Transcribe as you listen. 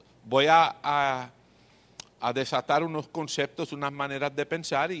voy a desatar unos conceptos, unas maneras de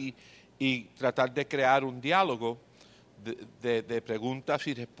pensar y tratar de crear un diálogo de preguntas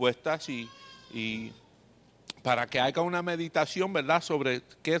y respuestas y para que haga una meditación, ¿verdad?, sobre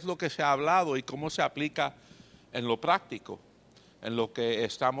qué es lo que se ha hablado y cómo se aplica en lo práctico, en lo que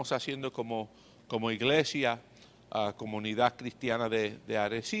estamos haciendo como iglesia, comunidad cristiana de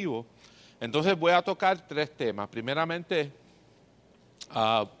Arecibo. Entonces voy a tocar 3 temas. Primeramente,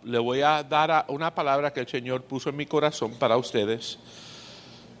 le voy a dar una palabra que el Señor puso en mi corazón para ustedes.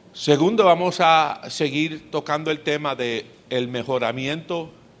 Segundo, vamos a seguir tocando el tema de el mejoramiento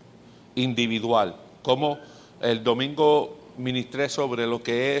individual. Como el domingo ministré sobre lo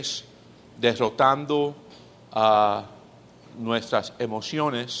que es derrotando nuestras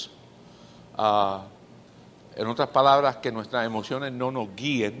emociones. En otras palabras, que nuestras emociones no nos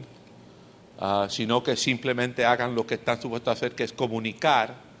guíen, sino que simplemente hagan lo que están supuestos a hacer, que es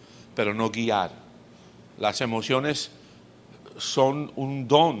comunicar, pero no guiar. Las emociones son un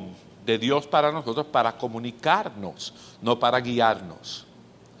don de Dios para nosotros para comunicarnos, no para guiarnos.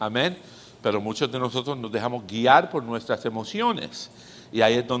 Amén. Pero muchos de nosotros nos dejamos guiar por nuestras emociones y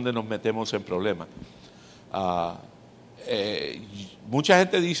ahí es donde nos metemos en problemas. Mucha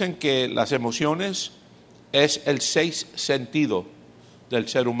gente dice que las emociones es el 6 sentido del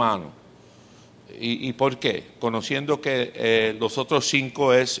ser humano. ¿Y por qué? Conociendo que los otros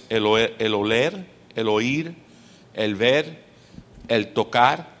 5 es el oler, el oír, el ver, el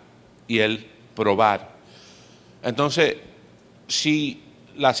tocar y el probar. Entonces, si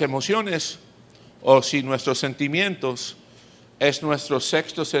las emociones o si nuestros sentimientos es nuestro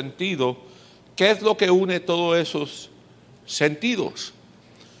 6º sentido, ¿qué es lo que une todos esos sentidos?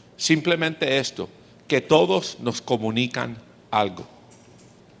 Simplemente esto, que todos nos comunican algo.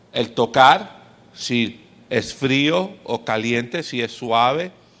 El tocar, si es frío o caliente, si es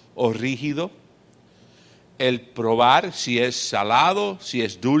suave o rígido. El probar, si es salado, si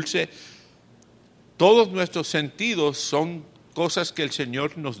es dulce. Todos nuestros sentidos son cosas que el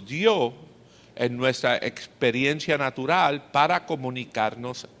Señor nos dio en nuestra experiencia natural para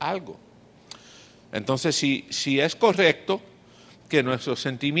comunicarnos algo. Entonces, si es correcto que nuestros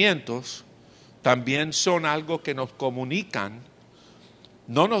sentimientos también son algo que nos comunican,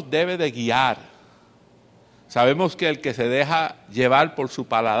 no nos debe de guiar. Sabemos que el que se deja llevar por su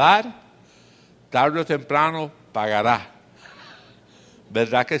paladar, tarde o temprano pagará.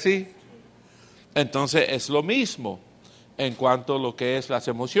 ¿Verdad que sí? Entonces es lo mismo en cuanto a lo que es las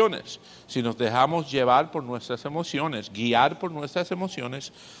emociones. Si nos dejamos llevar por nuestras emociones, guiar por nuestras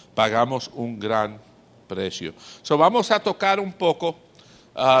emociones, pagamos un gran precio. So, vamos a tocar un poco,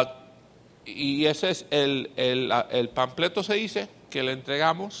 y ese es el panfleto, se dice, que le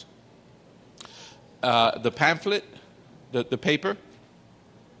entregamos. The pamphlet, the paper.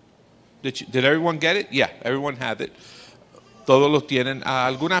 Did everyone get it? Yeah, everyone had it. Todos lo tienen.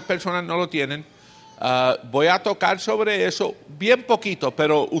 Algunas personas no lo tienen. Voy a tocar sobre eso bien poquito,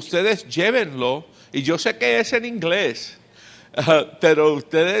 pero ustedes llévenlo. Y yo sé que es en inglés, pero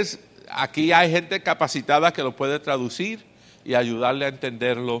ustedes, aquí hay gente capacitada que lo puede traducir y ayudarle a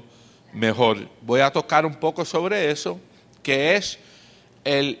entenderlo mejor. Voy a tocar un poco sobre eso, que es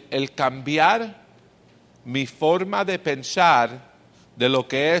el cambiar mi forma de pensar de lo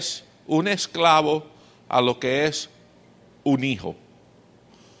que es un esclavo a lo que es un hijo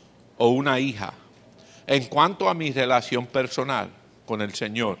o una hija, en cuanto a mi relación personal con el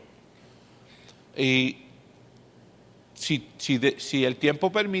Señor. Y si el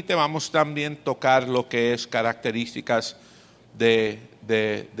tiempo permite, vamos también a tocar lo que es características de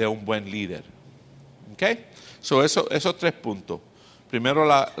un buen líder. ¿Ok? So esos 3 puntos. Primero,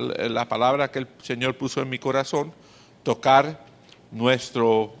 la palabra que el Señor puso en mi corazón, tocar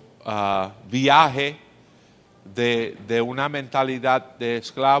nuestro viaje de una mentalidad de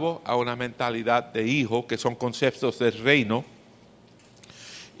esclavo a una mentalidad de hijo, que son conceptos del reino,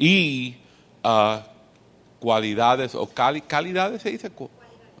 y cualidades o calidades, se dice,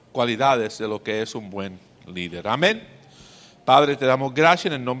 cualidades de lo que es un buen líder. Amén. Padre, te damos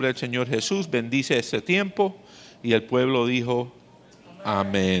gracias en el nombre del Señor Jesús. Bendice este tiempo. Y el pueblo dijo,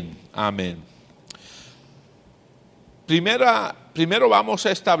 amén, amén. Primero vamos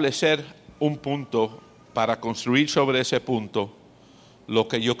a establecer un punto para construir sobre ese punto lo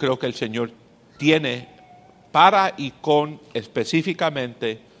que yo creo que el Señor tiene para y con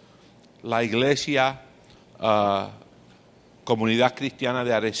específicamente la iglesia, comunidad cristiana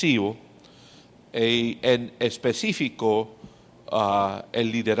de Arecibo, y en específico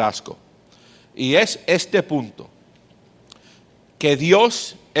el liderazgo. Y es este punto, que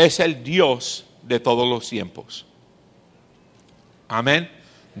Dios es el Dios de todos los tiempos. Amén.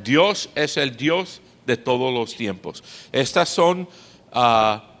 Dios es el Dios de todos los tiempos. Estas son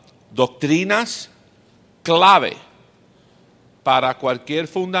doctrinas clave para cualquier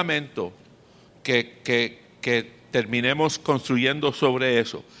fundamento que terminemos construyendo sobre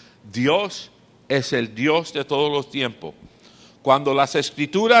eso. Dios es el Dios de todos los tiempos. Cuando las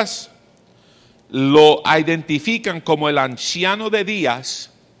Escrituras lo identifican como el anciano de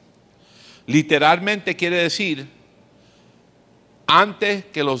días, literalmente quiere decir antes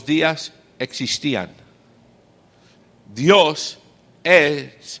que los días existían. Dios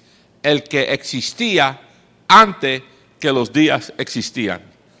es el que existía antes que los días existían.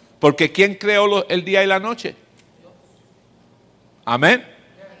 Porque ¿quién creó el día y la noche? Amén.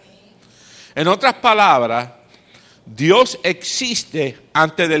 En otras palabras, Dios existe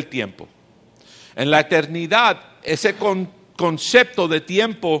antes del tiempo. En la eternidad, ese concepto de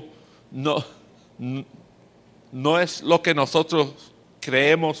tiempo no es lo que nosotros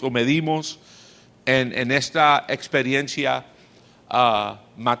creemos o medimos en esta experiencia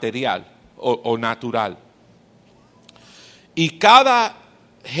material o natural. Y cada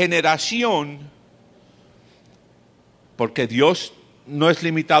generación, porque Dios no es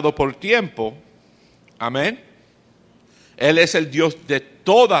limitado por tiempo, amén. Él es el Dios de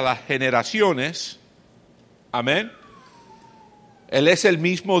todas las generaciones, amén. Él es el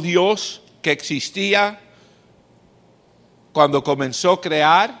mismo Dios que existía cuando comenzó a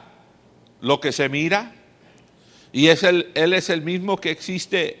crear lo que se mira, y Él es el mismo que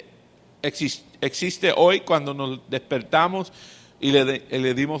existe hoy cuando nos despertamos y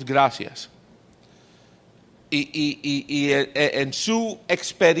le dimos gracias. Y en su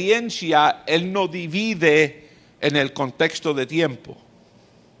experiencia, Él no divide en el contexto de tiempo.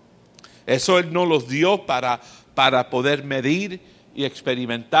 Eso Él nos los dio para poder medir y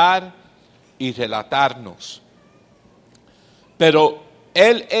experimentar y relatarnos. Pero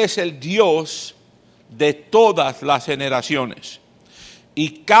Él es el Dios de todas las generaciones.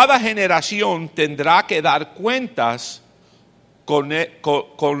 Y cada generación tendrá que dar cuentas con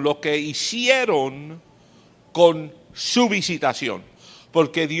lo que hicieron con su visitación.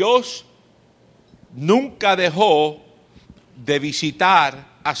 Porque Dios nunca dejó de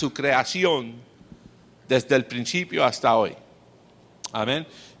visitar a su creación desde el principio hasta hoy. Amén.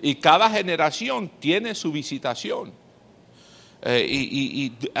 Y cada generación tiene su visitación.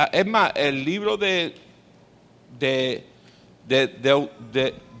 Es más, el libro de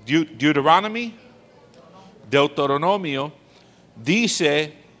Deuteronomio,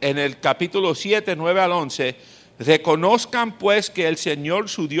 dice en el capítulo 7, 9 al 11, reconozcan pues que el Señor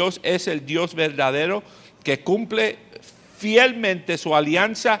su Dios es el Dios verdadero, que cumple fielmente su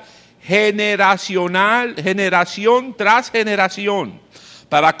alianza generacional, generación tras generación,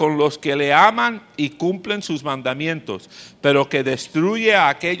 para con los que le aman y cumplen sus mandamientos, pero que destruye a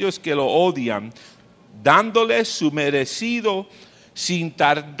aquellos que lo odian, dándoles su merecido, sin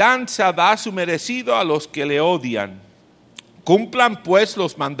tardanza da su merecido a los que le odian. Cumplan pues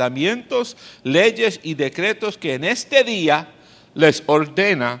los mandamientos, leyes y decretos que en este día les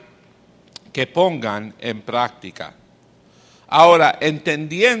ordena que pongan en práctica. Ahora,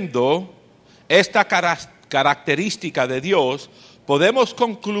 entendiendo esta característica de Dios, podemos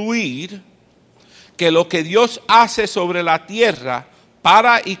concluir que lo que Dios hace sobre la tierra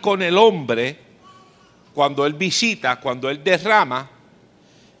para y con el hombre, cuando Él visita, cuando Él derrama,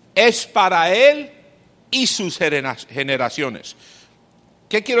 es para Él y sus generaciones.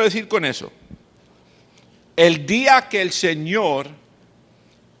 ¿Qué quiero decir con eso? El día que el Señor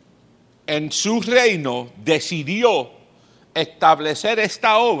en su reino decidió establecer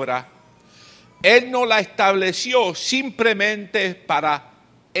esta obra, Él no la estableció simplemente para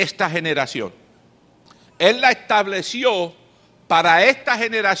esta generación. Él la estableció para esta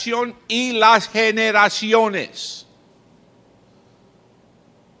generación y las generaciones.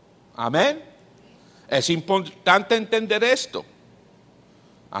 Amén. Es importante entender esto.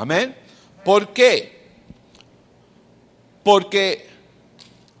 Amén. ¿Por qué? Porque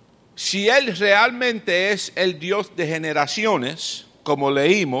si Él realmente es el Dios de generaciones, como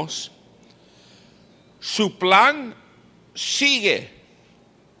leímos, su plan sigue,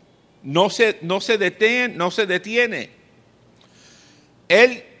 no se detiene.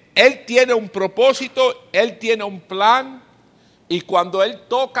 Él tiene un propósito, Él tiene un plan, y cuando Él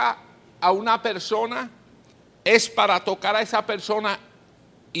toca a una persona, es para tocar a esa persona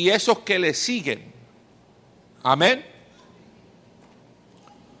y esos que le siguen. Amén.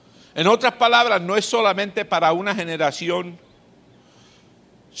 En otras palabras, no es solamente para una generación,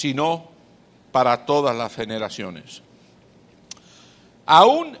 sino para todas las generaciones.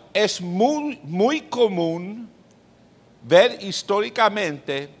 Aún es muy, muy común ver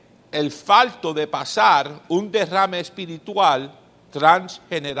históricamente el falto de pasar un derrame espiritual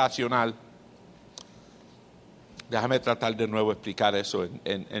transgeneracional. Déjame tratar de nuevo explicar eso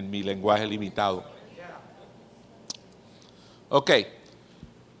en mi lenguaje limitado. Ok.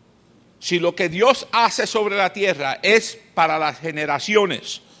 Si lo que Dios hace sobre la tierra es para las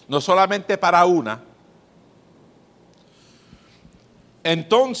generaciones, no solamente para una,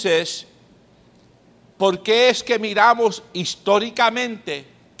 entonces, ¿por qué es que miramos históricamente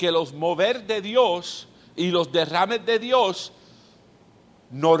que los mover de Dios y los derrames de Dios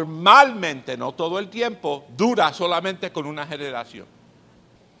normalmente, no todo el tiempo, dura solamente con una generación?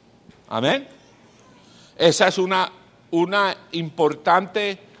 Amén. Esa es una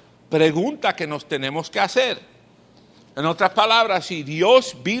importante pregunta que nos tenemos que hacer. En otras palabras, si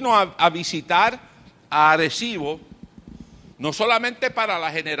Dios vino a visitar a Arecibo, no solamente para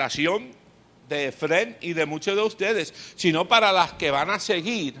la generación de Efrén y de muchos de ustedes, sino para las que van a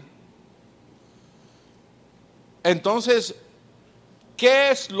seguir, entonces,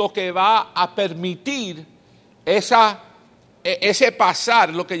 ¿qué es lo que va a permitir ese pasar,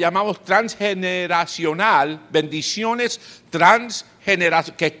 lo que llamamos transgeneracional, bendiciones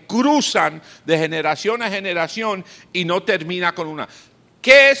que cruzan de generación a generación y no termina con una?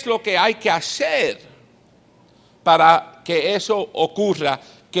 ¿Qué es lo que hay que hacer para que eso ocurra?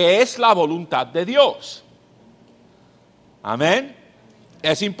 Que es la voluntad de Dios. Amén.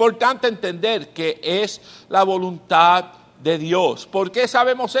 Es importante entender que es la voluntad de Dios. ¿Por qué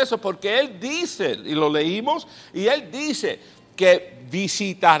sabemos eso? Porque Él dice, y lo leímos, y Él dice que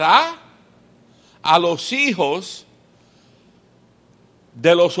visitará a los hijos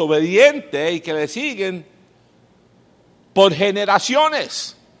de los obedientes y que le siguen por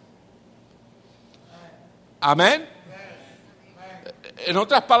generaciones. Amén. En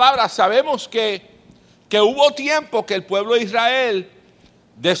otras palabras, sabemos que hubo tiempo que el pueblo de Israel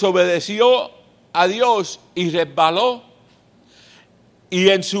desobedeció a Dios y resbaló. Y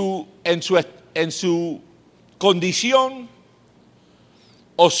en su condición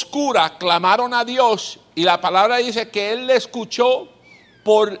oscura clamaron a Dios, y la palabra dice que Él le escuchó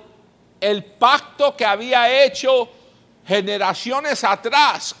por el pacto que había hecho generaciones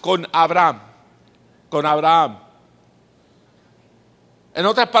atrás con Abraham. En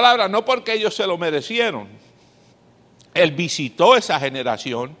otras palabras, no porque ellos se lo merecieron. Él visitó esa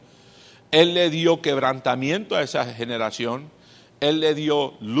generación, Él le dio quebrantamiento a esa generación, Él le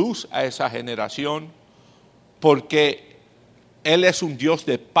dio luz a esa generación, porque Él es un Dios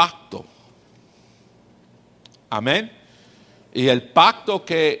de pacto. Amén. Y el pacto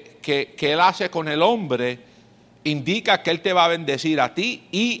que Él hace con el hombre indica que Él te va a bendecir a ti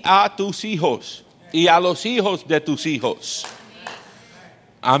y a tus hijos y a los hijos de tus hijos.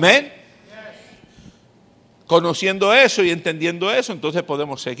 Amén. Conociendo eso y entendiendo eso, entonces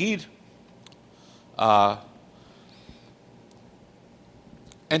podemos seguir.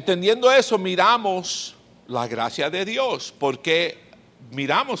 Entendiendo eso, miramos la gracia de Dios, porque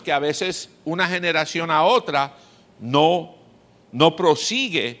miramos que a veces una generación a otra no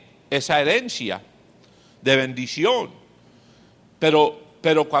prosigue esa herencia de bendición.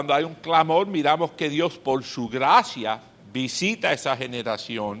 Pero cuando hay un clamor, miramos que Dios por su gracia visita esa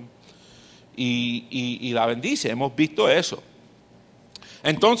generación y la bendice. Hemos visto eso.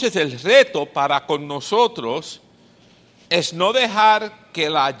 Entonces el reto para con nosotros es no dejar que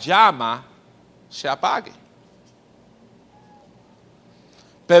la llama se apague,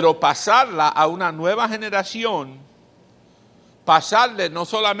 pero pasarla a una nueva generación, pasarle no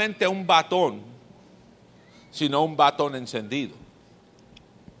solamente un batón, sino un batón encendido.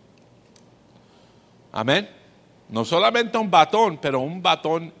 Amén. No solamente un batón, pero un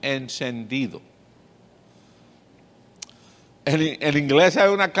batón encendido. En inglés hay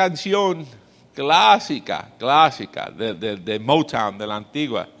una canción clásica de Motown, de la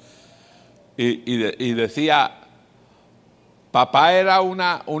antigua, y decía: papá era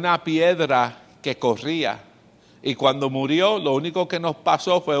una piedra que corría, y cuando murió lo único que nos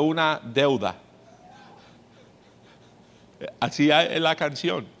pasó fue una deuda. Así es la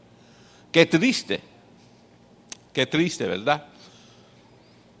canción. Qué triste, ¿verdad?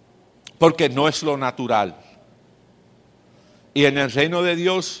 Porque no es lo natural. Y en el reino de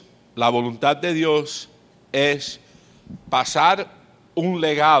Dios, la voluntad de Dios es pasar un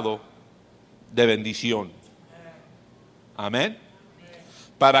legado de bendición. Amén.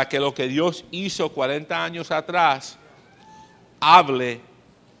 Para que lo que Dios hizo 40 años atrás hable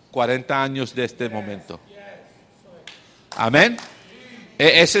 40 años de este momento. Amén.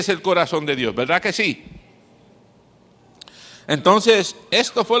 Ese es el corazón de Dios, ¿verdad que sí? Entonces,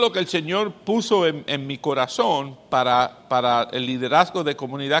 esto fue lo que el Señor puso en mi corazón para el liderazgo de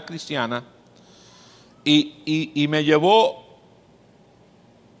Comunidad Cristiana y me llevó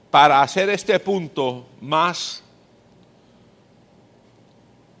para hacer este punto más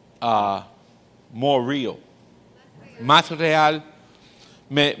more real, más real.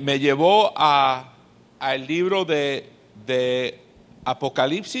 Me llevó al libro de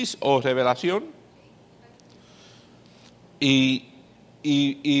Apocalipsis o Revelación.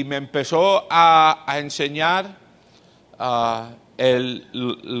 Y me empezó a enseñar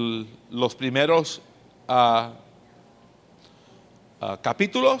los primeros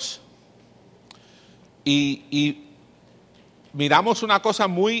capítulos y miramos una cosa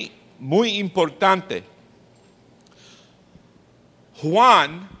muy, muy importante.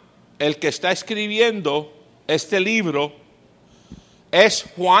 Juan, el que está escribiendo este libro, es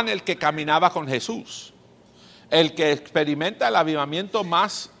Juan el que caminaba con Jesús. El que experimenta el avivamiento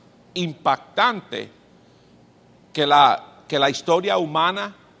más impactante que la historia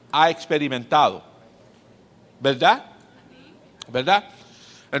humana ha experimentado. ¿Verdad? ¿Verdad?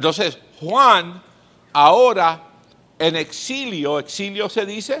 Entonces, Juan, ahora en exilio se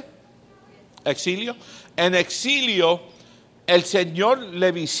dice, exilio, en exilio, el Señor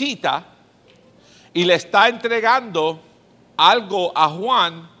le visita y le está entregando algo a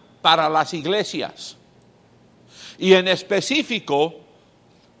Juan para las iglesias. Y en específico,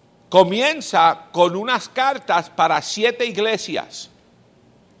 comienza con unas cartas para 7 iglesias.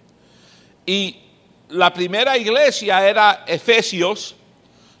 Y la primera iglesia era Efesios,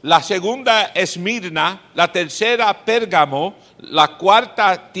 la segunda Esmirna, la tercera Pérgamo, la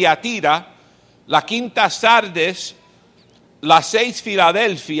cuarta Tiatira, la quinta Sardes, la 6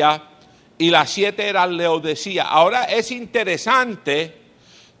 Filadelfia y la 7 era Laodicea. Ahora es interesante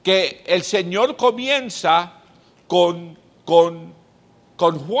que el Señor comienza con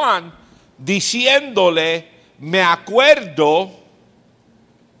Juan diciéndole, me acuerdo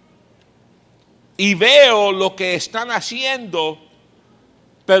y veo lo que están haciendo,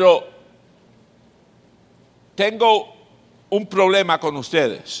 pero tengo un problema con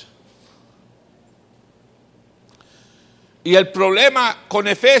ustedes. Y el problema con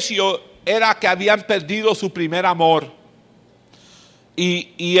Efesios era que habían perdido su primer amor.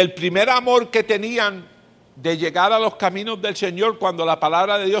 Y el primer amor que tenían de llegar a los caminos del Señor, cuando la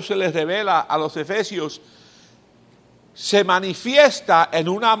palabra de Dios se les revela a los efesios, se manifiesta en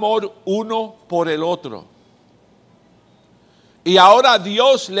un amor uno por el otro. Y ahora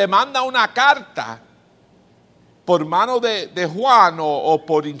Dios le manda una carta por mano de Juan o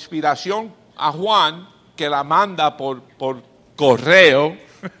por inspiración a Juan, que la manda por correo,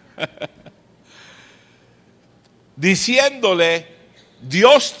 diciéndole,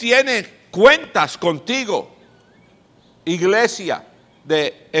 Dios tiene cuentas contigo, iglesia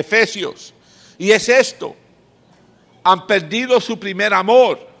de Efesios, y es esto: han perdido su primer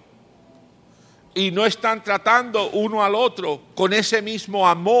amor y no están tratando uno al otro con ese mismo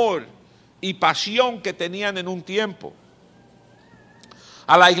amor y pasión que tenían en un tiempo.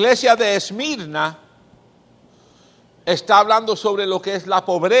 A la iglesia de Esmirna está hablando sobre lo que es la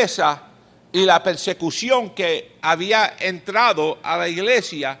pobreza y la persecución que había entrado a la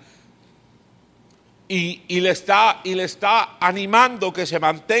iglesia. Y le está animando que se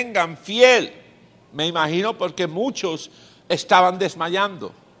mantengan fiel, me imagino, porque muchos estaban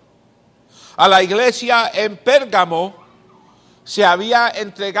desmayando. A la iglesia en Pérgamo se había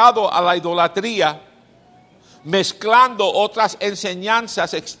entregado a la idolatría, mezclando otras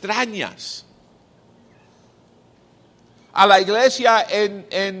enseñanzas extrañas. A la iglesia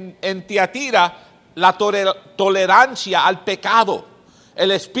en Tiatira, la tolerancia al pecado.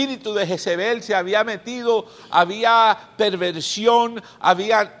 El espíritu de Jezebel se había metido, había perversión,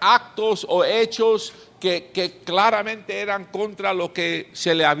 habían actos o hechos que claramente eran contra lo que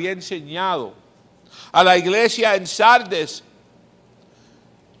se le había enseñado. A la iglesia en Sardes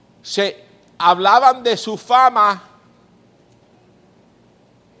se hablaban de su fama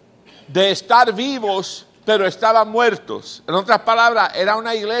de estar vivos, pero estaban muertos. En otras palabras, era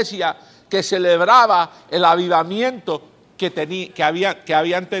una iglesia que celebraba el avivamiento que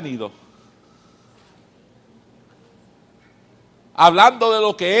habían tenido. Hablando de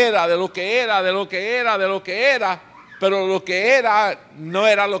lo que era, pero lo que era no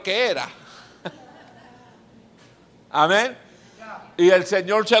era lo que era. Amén. Y el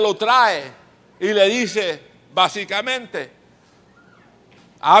Señor se lo trae y le dice, básicamente,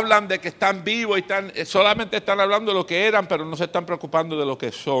 hablan de que están vivos y solamente están hablando de lo que eran, pero no se están preocupando de lo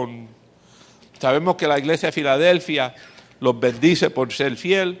que son. Sabemos que la iglesia de Filadelfia los bendice por ser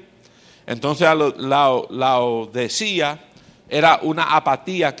fiel. Entonces a Laodicea era una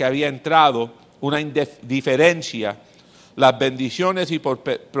apatía que había entrado, una indiferencia. Las bendiciones y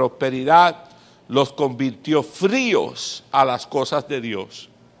prosperidad los convirtió fríos a las cosas de Dios.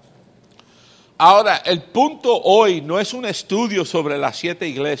 Ahora, el punto hoy no es un estudio sobre las 7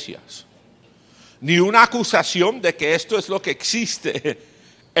 iglesias, ni una acusación de que esto es lo que existe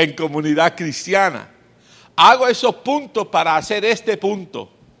en comunidad cristiana. Hago esos puntos para hacer este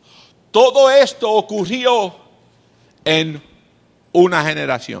punto. Todo esto ocurrió en una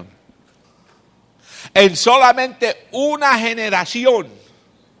generación. En solamente una generación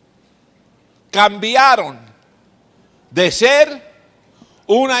cambiaron de ser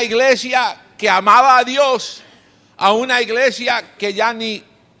una iglesia que amaba a Dios a una iglesia que ya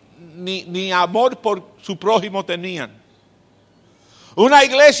ni amor por su prójimo tenían. Una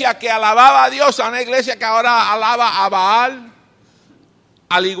iglesia que alababa a Dios a una iglesia que ahora alaba a Baal,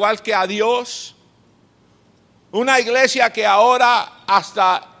 al igual que a Dios. Una iglesia que ahora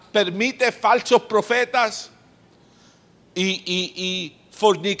hasta permite falsos profetas y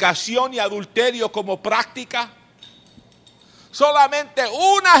fornicación y adulterio como práctica. Solamente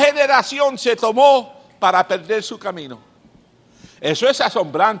una generación se tomó para perder su camino. Eso es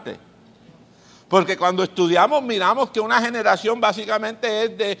asombrante. Porque cuando estudiamos miramos que una generación básicamente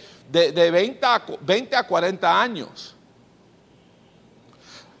es de 20 a 40 años.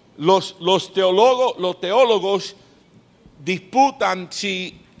 Los teólogos disputan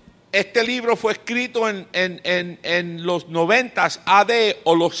si este libro fue escrito en los 90 AD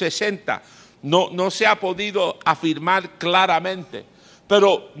o los 60. No se ha podido afirmar claramente.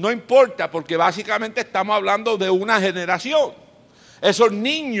 Pero no importa, porque básicamente estamos hablando de una generación. Esos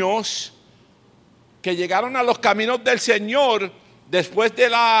niños que llegaron a los caminos del Señor después de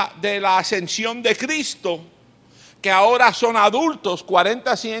la ascensión de Cristo, que ahora son adultos,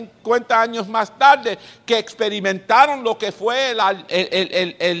 40, 50 años más tarde, que experimentaron lo que fue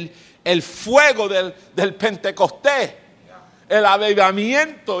el fuego del Pentecostés, el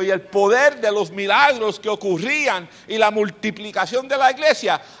avivamiento y el poder de los milagros que ocurrían y la multiplicación de la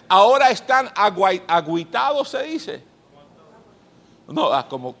iglesia, ahora están agüitados, se dice. No,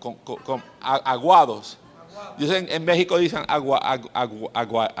 como aguados. Dicen, en México dicen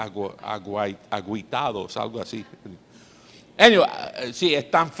agüitados, algo así. Anyway, sí,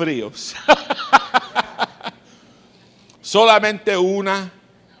 están fríos. Solamente una.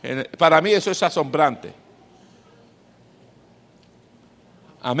 Para mí eso es asombrante.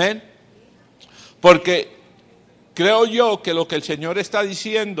 Amén. Porque creo yo que lo que el Señor está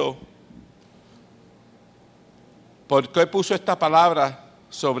diciendo, porque puso esta palabra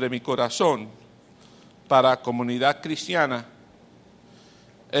sobre mi corazón para comunidad cristiana,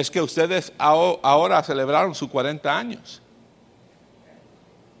 es que ustedes ahora celebraron sus 40 años.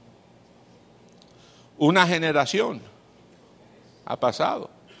 Una generación ha pasado.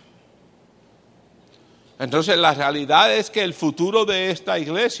 Entonces la realidad es que el futuro de esta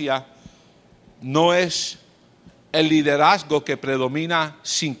iglesia no es el liderazgo que predomina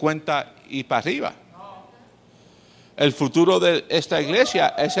 50 y para arriba. El futuro de esta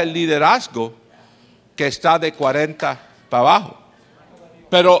iglesia es el liderazgo que está de 40 para abajo.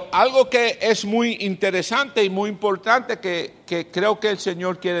 Pero algo que es muy interesante y muy importante que creo que el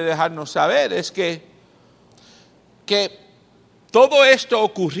Señor quiere dejarnos saber es que todo esto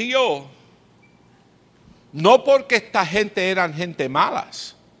ocurrió no porque esta gente eran gente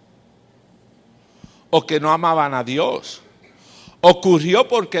malas o que no amaban a Dios. Ocurrió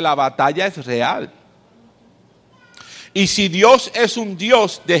porque la batalla es real. Y si Dios es un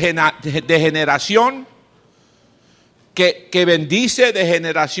Dios de generación que bendice de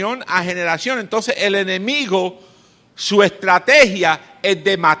generación a generación, entonces el enemigo, su estrategia es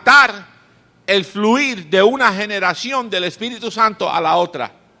de matar el fluir de una generación del Espíritu Santo a la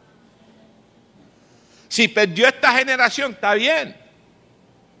otra. Si perdió esta generación, está bien.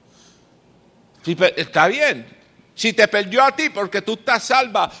 Está bien. Si te perdió a ti porque tú estás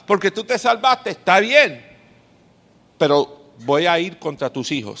salva, porque tú te salvaste, está bien. Pero voy a ir contra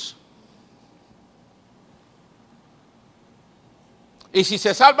tus hijos. Y si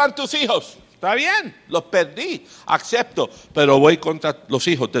se salvan tus hijos, está bien, los perdí, acepto, pero voy contra los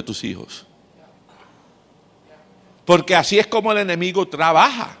hijos de tus hijos. Porque así es como el enemigo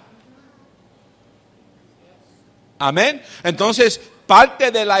trabaja. Amén. Entonces, parte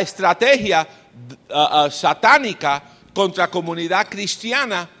de la estrategia satánica contra comunidad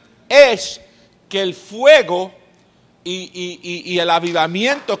cristiana es que el fuego y el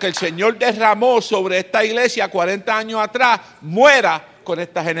avivamiento que el Señor derramó sobre esta iglesia 40 años atrás muera con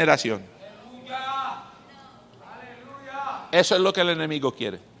esta generación. Eso es lo que el enemigo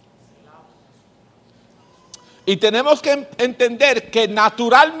quiere. Y tenemos que entender que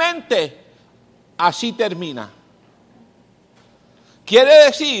naturalmente así termina. Quiere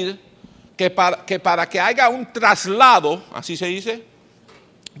decir que para que haya un traslado, así se dice,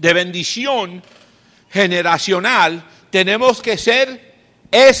 de bendición generacional, tenemos que ser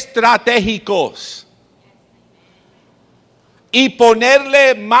estratégicos y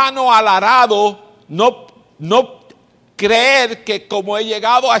ponerle mano al arado, no creer que como he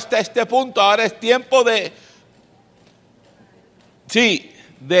llegado hasta este punto, ahora es tiempo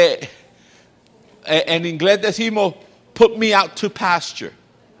en inglés decimos, put me out to pasture.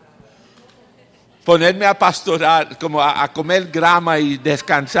 Ponerme a pastorar, como a comer grama y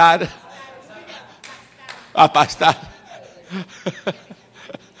descansar, a pastar.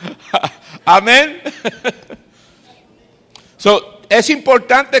 Amén. Es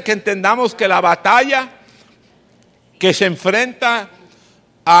importante que entendamos que la batalla que se enfrenta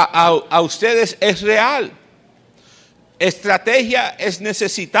a ustedes es real. Estrategia es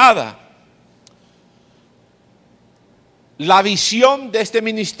necesitada. La visión de este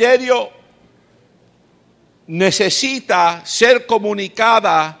ministerio necesita ser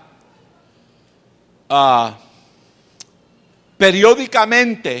comunicada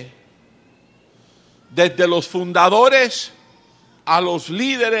periódicamente desde los fundadores a los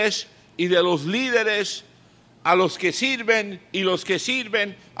líderes y de los líderes a los que sirven y los que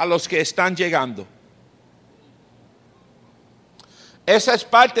sirven a los que están llegando. Esa es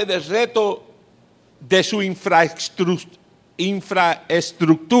parte del reto de su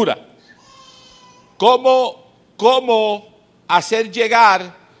infraestructura. ¿Cómo hacer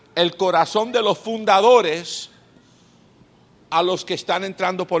llegar el corazón de los fundadores a los que están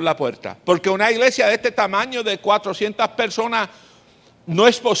entrando por la puerta? Porque una iglesia de este tamaño, de 400 personas, no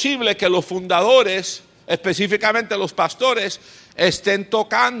es posible que los fundadores, específicamente los pastores, estén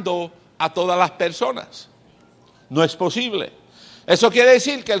tocando a todas las personas. No es posible. Eso quiere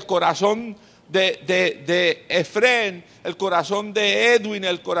decir que el corazón de Efrén, el corazón de Edwin,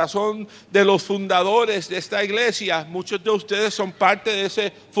 el corazón de los fundadores de esta iglesia, muchos de ustedes son parte de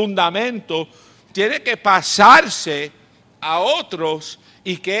ese fundamento, tiene que pasarse a otros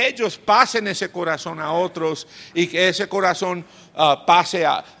y que ellos pasen ese corazón a otros y que ese corazón pase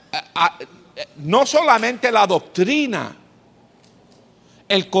a no solamente la doctrina,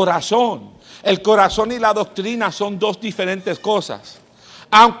 el corazón. El corazón y la doctrina son dos diferentes cosas.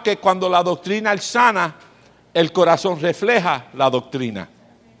 Aunque cuando la doctrina es sana, el corazón refleja la doctrina.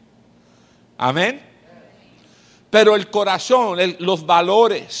 Amén. Pero el corazón, los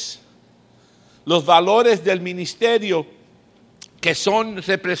valores del ministerio que son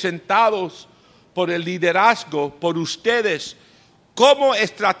representados por el liderazgo, por ustedes, ¿cómo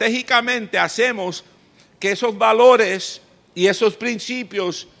estratégicamente hacemos que esos valores y esos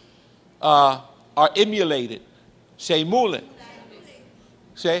principios are emulated, se emulen?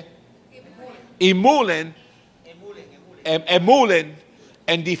 ¿Sí? Emulen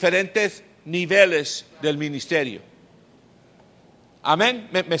en diferentes niveles del ministerio. Amén.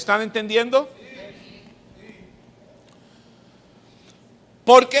 ¿Me están entendiendo?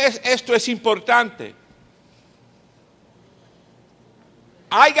 ¿Por qué esto es importante?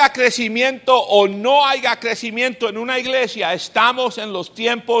 Haya crecimiento o no haya crecimiento en una iglesia, estamos en los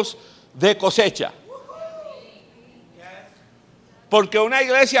tiempos de cosecha. Porque una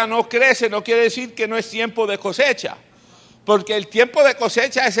iglesia no crece, no quiere decir que no es tiempo de cosecha. Porque el tiempo de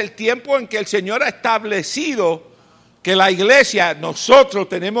cosecha es el tiempo en que el Señor ha establecido que la iglesia, nosotros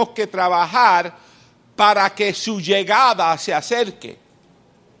tenemos que trabajar para que su llegada se acerque.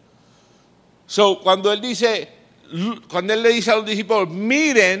 Cuando Él le dice a los discípulos,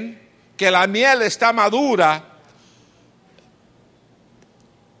 miren que la miel está madura,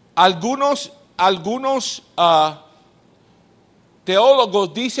 algunos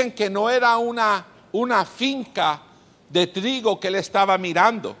teólogos dicen que no era una finca de trigo que él estaba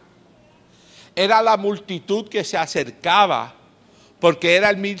mirando. Era la multitud que se acercaba, porque era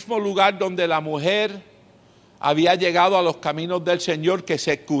el mismo lugar donde la mujer había llegado a los caminos del Señor, que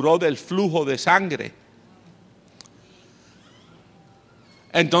se curó del flujo de sangre.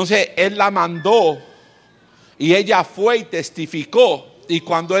 Entonces él la mandó y ella fue y testificó. Y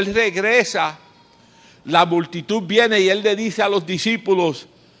cuando él regresa, la multitud viene y él le dice a los discípulos,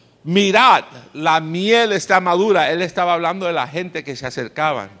 mirad, la miel está madura. Él estaba hablando de la gente que se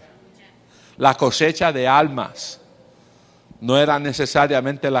acercaban. La cosecha de almas. No era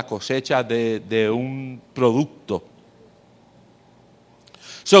necesariamente la cosecha de un producto.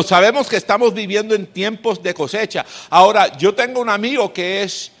 Sabemos que estamos viviendo en tiempos de cosecha. Ahora, yo tengo un amigo que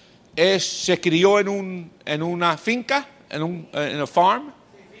se crió en una finca, en una farm,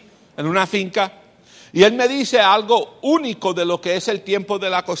 en una finca. Y él me dice algo único de lo que es el tiempo de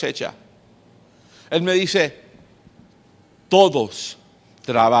la cosecha. Él me dice, todos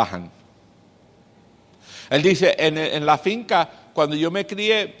trabajan. Él dice, en la finca, cuando yo me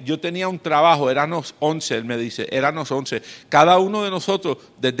crié, yo tenía un trabajo, éramos 11, él me dice, éramos 11. Cada uno de nosotros,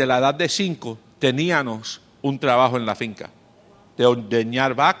 desde la edad de 5, teníamos un trabajo en la finca. De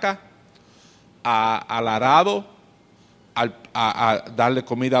ordeñar vaca, al arado, a darle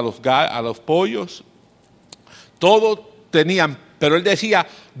comida a los pollos. Todos tenían, pero él decía,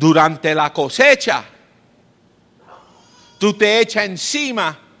 durante la cosecha, tú te echas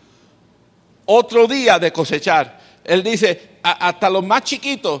encima otro día de cosechar. Él dice, hasta los más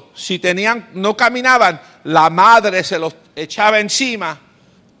chiquitos, si no caminaban, la madre se los echaba encima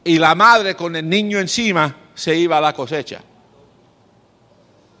y la madre con el niño encima se iba a la cosecha.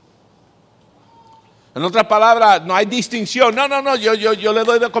 En otras palabras, no hay distinción. No, yo le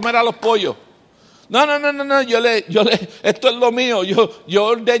doy de comer a los pollos. No, esto es lo mío, yo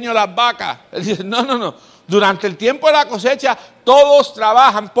ordeño las vacas. Él dice, no. Durante el tiempo de la cosecha, todos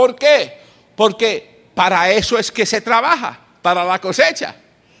trabajan. ¿Por qué? Porque para eso es que se trabaja, para la cosecha.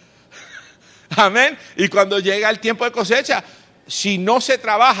 Amén. Y cuando llega el tiempo de cosecha, si no se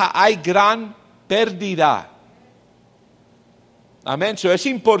trabaja, hay gran pérdida. Amén. Eso es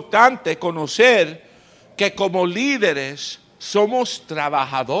importante conocer que como líderes somos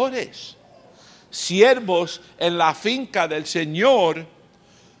trabajadores, siervos en la finca del Señor,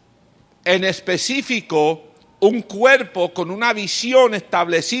 en específico un cuerpo con una visión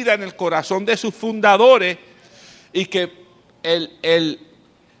establecida en el corazón de sus fundadores, y que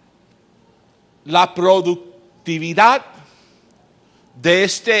la productividad de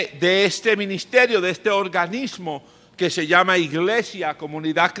este ministerio, de este organismo que se llama Iglesia,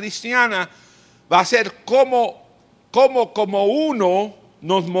 Comunidad Cristiana, va a ser como uno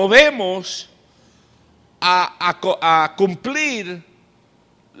nos movemos a cumplir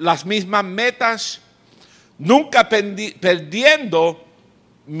las mismas metas, nunca perdiendo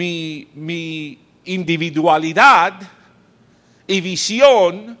mi individualidad y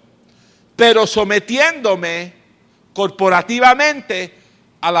visión, pero sometiéndome corporativamente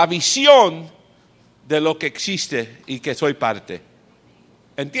a la visión de lo que existe y que soy parte.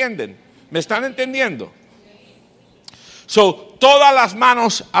 ¿Entienden? ¿Me están entendiendo? Todas las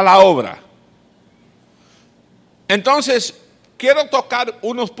manos a la obra. Entonces, quiero tocar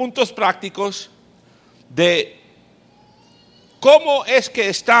unos puntos prácticos de cómo es que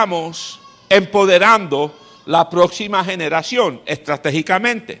estamos empoderando la próxima generación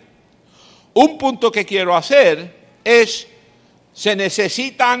estratégicamente. Un punto que quiero hacer es, se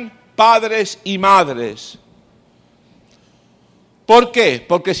necesitan padres y madres. ¿Por qué?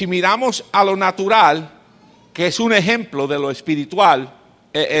 Porque si miramos a lo natural, que es un ejemplo de lo espiritual,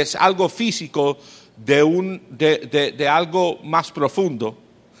 es algo físico de algo más profundo,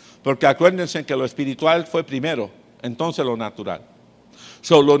 porque acuérdense que lo espiritual fue primero, entonces lo natural.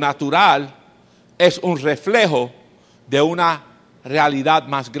 Lo natural es un reflejo de una realidad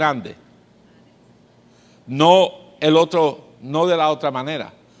más grande, no de la otra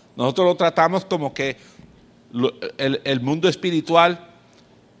manera. Nosotros lo tratamos como que el mundo espiritual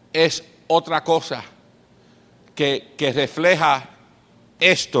es otra cosa que refleja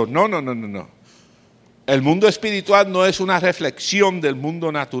esto. No. El mundo espiritual no es una reflexión del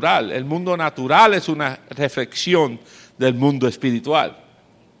mundo natural. El mundo natural es una reflexión del mundo espiritual.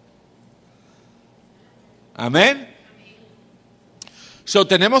 Amén.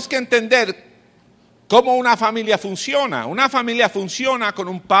 Tenemos que entender cómo una familia funciona. Una familia funciona con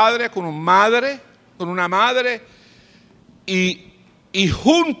un padre, con una madre, y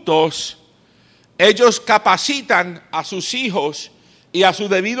juntos ellos capacitan a sus hijos, y a su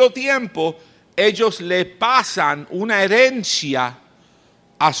debido tiempo ellos le pasan una herencia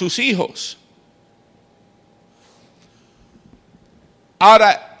a sus hijos.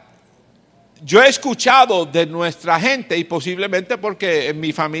 Ahora, yo he escuchado de nuestra gente, y posiblemente porque en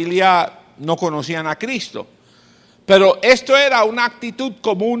mi familia no conocían a Cristo, pero esto era una actitud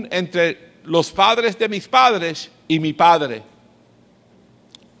común entre los padres de mis padres y mi padre.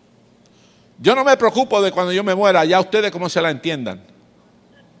 Yo no me preocupo de cuando yo me muera, ya ustedes cómo se la entiendan.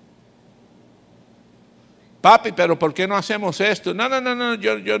 Papi, pero ¿por qué no hacemos esto? No,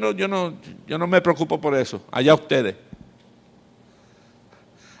 yo no me preocupo por eso, allá ustedes.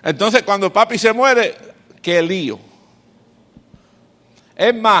 Entonces cuando papi se muere, qué lío.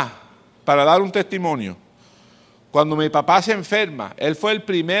 Es más, para dar un testimonio, cuando mi papá se enferma, él fue el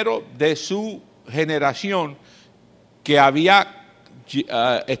primero de su generación que había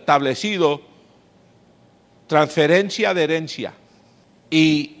establecido transferencia de herencia.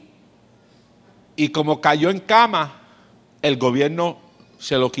 Y Y como cayó en cama, el gobierno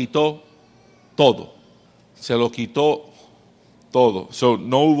se lo quitó todo. Se lo quitó todo.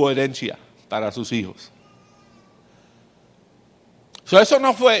 No hubo herencia para sus hijos. Eso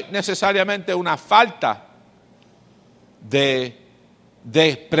no fue necesariamente una falta de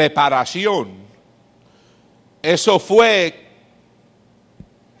preparación. Eso fue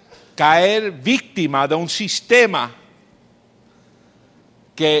caer víctima de un sistema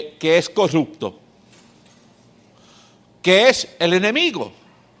que es corrupto, que es el enemigo,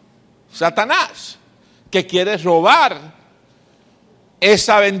 Satanás, que quiere robar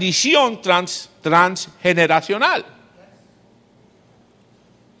esa bendición transgeneracional.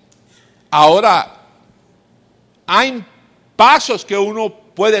 Ahora, hay pasos que uno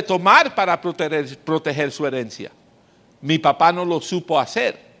puede tomar para proteger su herencia. Mi papá no lo supo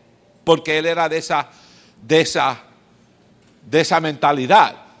hacer, porque él era de esa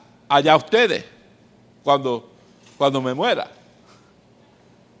mentalidad. Allá ustedes, cuando me muera.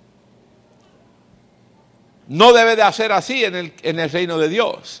 No debe de hacer así en el reino de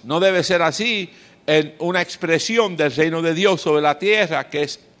Dios. No debe ser así en una expresión del reino de Dios sobre la tierra, que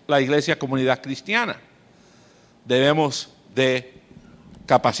es la iglesia comunidad cristiana. Debemos de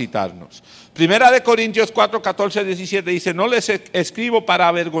capacitarnos. Primera de Corintios 4, 14, 17 dice: no les escribo para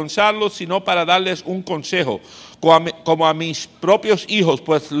avergonzarlos, sino para darles un consejo, como a mis propios hijos,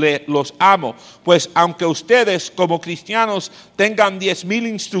 pues los amo. Pues aunque ustedes como cristianos tengan 10,000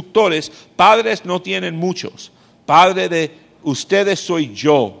 instructores, padres no tienen muchos. Padre de ustedes soy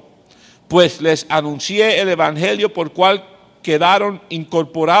yo, pues les anuncié el evangelio por cual quedaron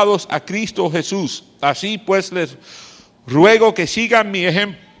incorporados a Cristo Jesús. Así pues les ruego que sigan mi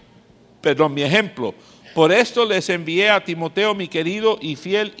ejemplo. Por esto les envié a Timoteo, mi querido y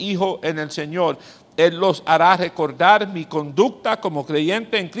fiel hijo en el Señor. Él los hará recordar mi conducta como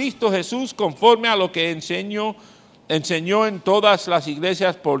creyente en Cristo Jesús, conforme a lo que enseñó en todas las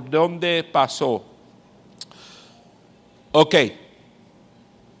iglesias por donde pasó. Ok,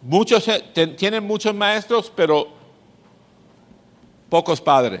 muchos tienen muchos maestros, pero pocos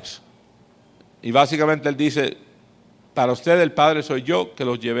padres. Y básicamente él dice: para usted el padre soy yo, que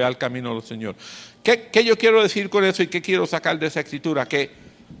los llevé al camino del Señor. ¿Qué yo quiero decir con eso y qué quiero sacar de esa escritura? Que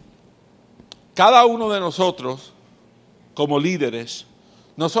cada uno de nosotros, como líderes,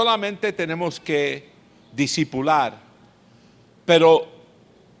 no solamente tenemos que discipular, pero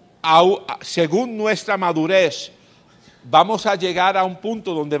según nuestra madurez, vamos a llegar a un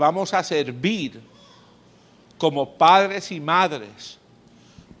punto donde vamos a servir como padres y madres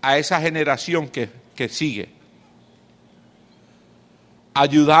a esa generación que sigue,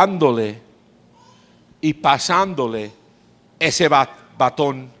 ayudándole y pasándole ese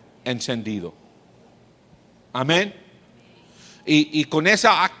batón encendido. Amén. Y con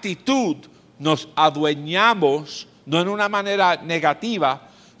esa actitud nos adueñamos, no en una manera negativa,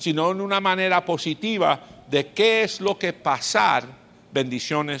 sino en una manera positiva, de qué es lo que pasar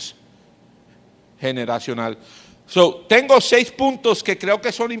bendiciones generacional. Tengo 6 puntos que creo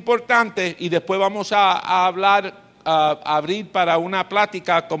que son importantes y después vamos a abrir para una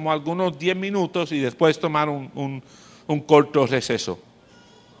plática como algunos 10 minutos y después tomar un corto receso.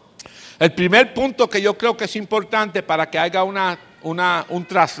 El primer punto que yo creo que es importante para que haya un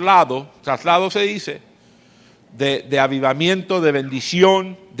traslado se dice, de avivamiento, de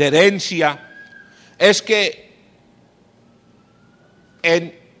bendición, de herencia, es que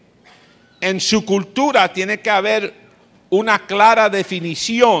en su cultura tiene que haber una clara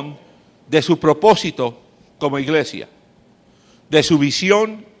definición de su propósito como iglesia, de su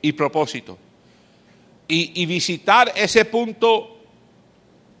visión y propósito. Y visitar ese punto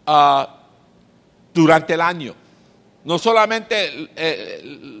durante el año. No solamente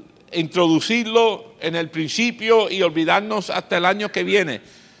introducirlo en el principio y olvidarnos hasta el año que viene.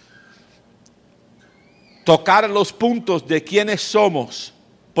 Tocar los puntos de quiénes somos,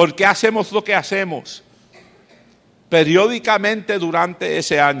 por qué hacemos lo que hacemos, periódicamente durante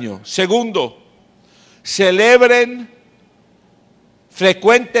ese año. Segundo, celebren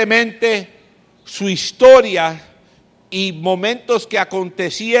frecuentemente su historia y momentos que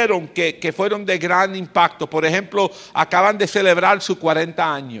acontecieron que fueron de gran impacto. Por ejemplo, acaban de celebrar su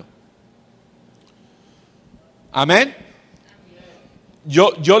 40 años. Amén.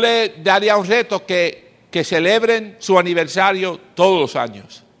 Yo le daría un reto que celebren su aniversario todos los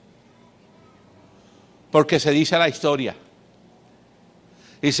años. Porque se dice la historia.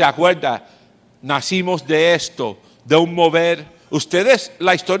 Y se acuerda, nacimos de esto, de un mover.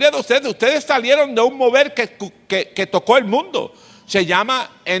 La historia de ustedes salieron de un mover que tocó el mundo. Se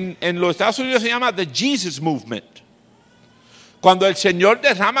llama, en los Estados Unidos se llama The Jesus Movement. Cuando el Señor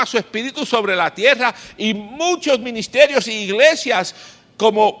derrama su espíritu sobre la tierra y muchos ministerios e iglesias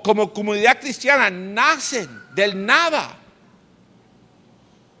como comunidad cristiana nacen del nada,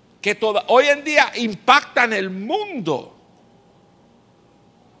 que hoy en día impactan el mundo.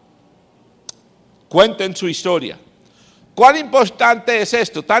 Cuenten su historia. ¿Cuán importante es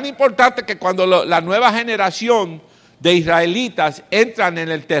esto? Tan importante que cuando la nueva generación de israelitas entran en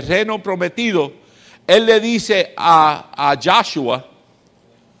el terreno prometido, él le dice a Joshua,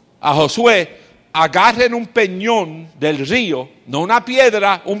 a Josué, agarren un peñón del río, no una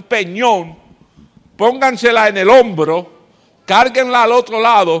piedra, un peñón, póngansela en el hombro, cárguenla al otro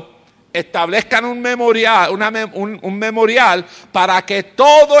lado, establezcan un memorial, un memorial para que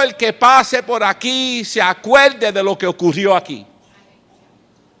todo el que pase por aquí se acuerde de lo que ocurrió aquí.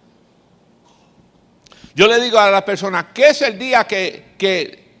 Yo le digo a la persona, ¿qué es el día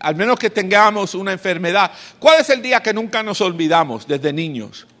que al menos que tengamos una enfermedad, cuál es el día que nunca nos olvidamos desde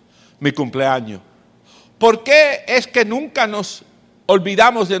niños? Mi cumpleaños. ¿Por qué es que nunca nos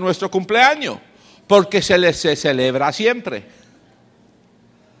olvidamos de nuestro cumpleaños? Porque se celebra siempre.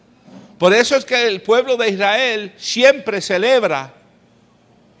 Por eso es que el pueblo de Israel siempre celebra.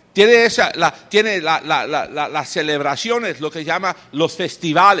 Tiene las celebraciones, lo que llama los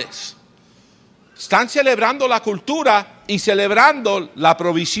festivales. Están celebrando la cultura y celebrando la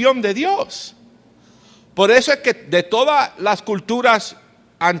provisión de Dios. Por eso es que de todas las culturas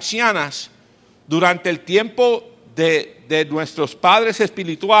ancianas, durante el tiempo de nuestros padres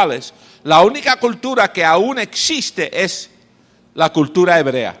espirituales, la única cultura que aún existe es la cultura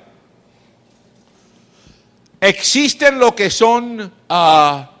hebrea. Existen lo que son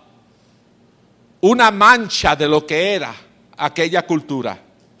una mancha de lo que era aquella cultura,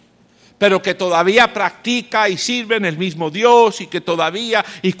 pero que todavía practica y sirven el mismo Dios y que todavía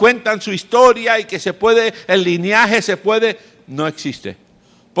y cuentan su historia y que se puede, el linaje se puede, no existe.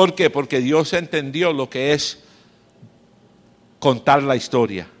 ¿Por qué? Porque Dios entendió lo que es contar la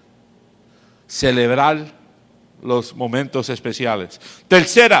historia, celebrar los momentos especiales.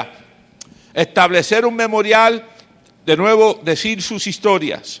 Tercera, establecer un memorial, de nuevo decir sus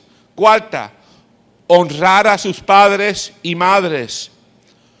historias. Cuarta, honrar a sus padres y madres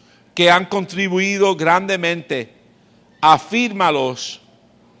que han contribuido grandemente. Afírmalos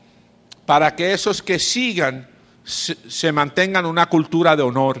para que esos que sigan se mantengan una cultura de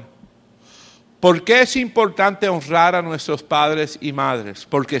honor. ¿Por qué es importante honrar a nuestros padres y madres?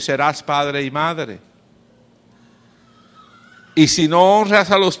 Porque serás padre y madre. Y si no honras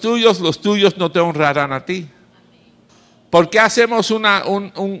a los tuyos no te honrarán a ti. ¿Por qué hacemos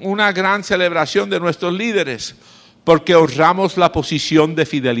una gran celebración de nuestros líderes? Porque honramos la posición de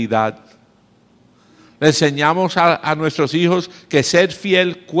fidelidad. Le enseñamos a nuestros hijos que ser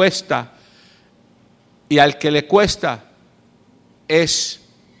fiel cuesta. Y al que le cuesta es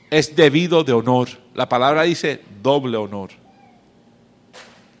debido de honor. La palabra dice doble honor.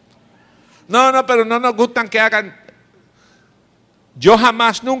 No, pero no nos gustan que hagan. Yo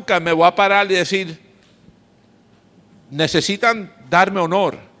jamás nunca me voy a parar y decir, necesitan darme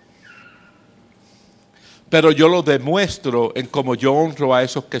honor. Pero yo lo demuestro en cómo yo honro a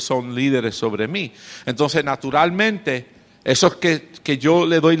esos que son líderes sobre mí. Entonces, naturalmente, esos que yo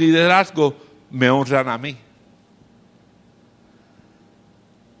le doy liderazgo, me honran a mí.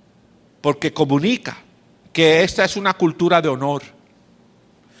 Porque comunica que esta es una cultura de honor.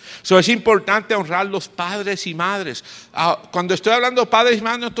 Es importante honrar los padres y madres. Cuando estoy hablando de padres y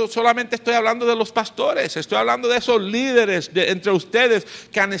madres, no solamente estoy hablando de los pastores, estoy hablando de esos líderes entre ustedes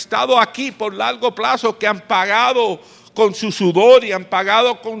que han estado aquí por largo plazo, que han pagado con su sudor y han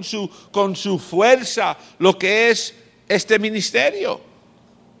pagado con su fuerza lo que es este ministerio.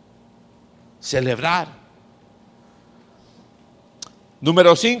 Celebrar.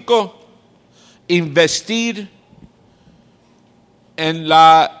 Número 5, investir en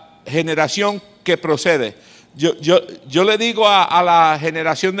la generación que procede. Yo le digo a la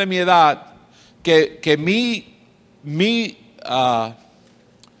generación de mi edad que mi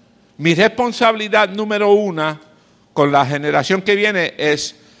responsabilidad número 1 con la generación que viene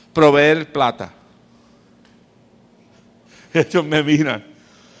es proveer plata. Ellos me miran.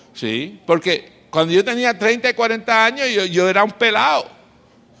 Sí, porque cuando yo tenía 30 y 40 años yo era un pelado.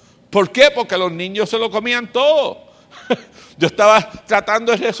 ¿Por qué? Porque los niños se lo comían todo. Yo estaba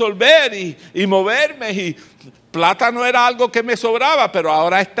tratando de resolver y moverme y plata no era algo que me sobraba, pero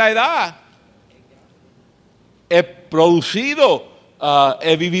ahora a esta edad he producido,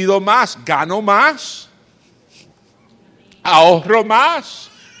 he vivido más, gano más, ahorro más,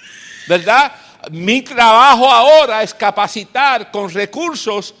 ¿verdad? Mi trabajo ahora es capacitar con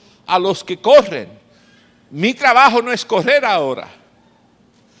recursos a los que corren. Mi trabajo no es correr ahora.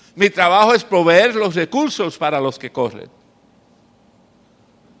 Mi trabajo es proveer los recursos para los que corren.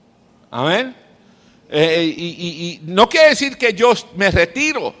 Amén. Y no quiere decir que yo me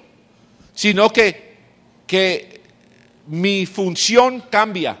retiro, sino que mi función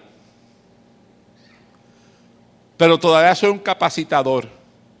cambia. Pero todavía soy un capacitador.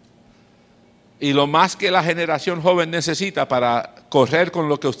 Y lo más que la generación joven necesita para correr con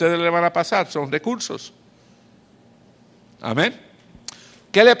lo que a ustedes le van a pasar son recursos. Amén.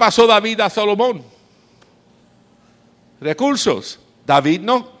 ¿Qué le pasó David a Salomón? Recursos. David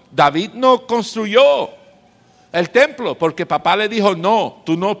no construyó el templo porque papá le dijo, no,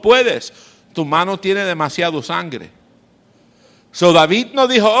 tú no puedes, tu mano tiene demasiado sangre. So David no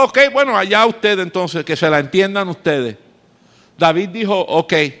dijo, ok, bueno, allá ustedes entonces, que se la entiendan ustedes. David dijo,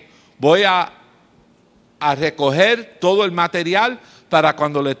 ok, voy a recoger todo el material para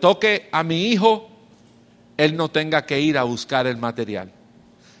cuando le toque a mi hijo, él no tenga que ir a buscar el material.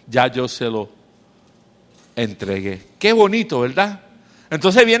 Ya yo se lo entregué. Qué bonito, ¿verdad?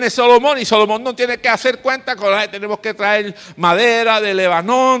 Entonces viene Salomón y Salomón no tiene que hacer cuenta con tenemos que traer madera de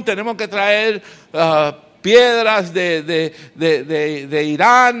Lebanón, tenemos que traer piedras de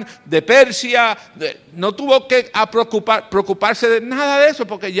Irán, de Persia. No tuvo que preocuparse de nada de eso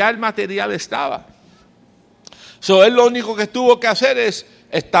porque ya el material estaba. So, él lo único que tuvo que hacer es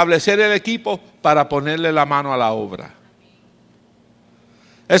establecer el equipo para ponerle la mano a la obra.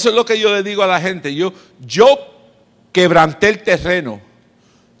 Eso es lo que yo le digo a la gente. Yo quebranté el terreno.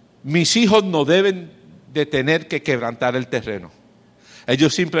 Mis hijos no deben de tener que quebrantar el terreno.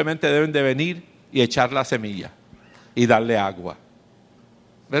 Ellos simplemente deben de venir y echar la semilla y darle agua.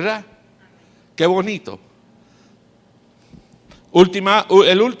 ¿Verdad? Qué bonito.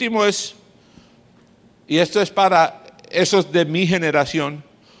 El último es, y esto es para esos de mi generación,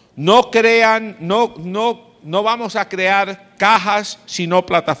 no vamos a crear cajas sino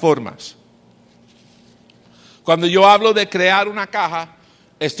plataformas. Cuando yo hablo de crear una caja,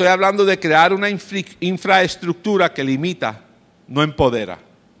 estoy hablando de crear una infraestructura que limita, no empodera.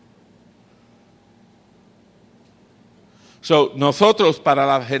 So, nosotros para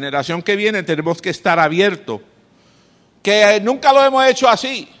la generación que viene tenemos que estar abiertos, que nunca lo hemos hecho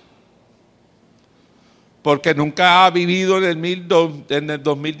así, porque nunca ha vivido en el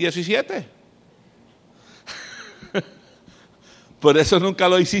 2017. Por eso nunca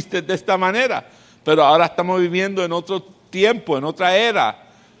lo hiciste de esta manera. Pero ahora estamos viviendo en otro tiempo, en otra era.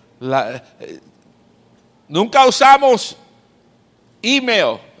 Nunca usamos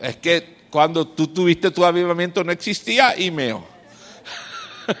email. Es que cuando tú tuviste tu avivamiento no existía email.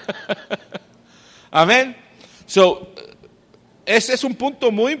 Amén. So, ese es un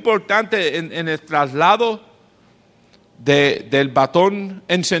punto muy importante en el traslado del batón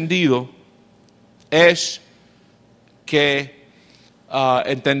encendido. Es que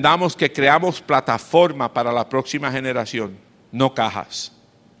entendamos que creamos plataforma para la próxima generación, no cajas.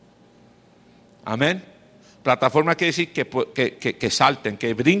 Amén. Plataforma quiere decir que salten,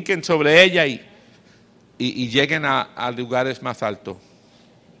 que brinquen sobre ella y lleguen a lugares más altos.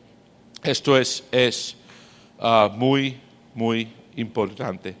 Esto es muy, muy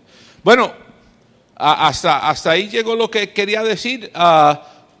importante. Bueno, hasta ahí llegó lo que quería decir.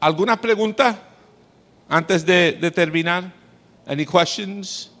 ¿Alguna pregunta antes de terminar? Any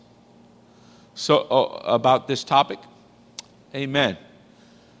questions about this topic? Amen.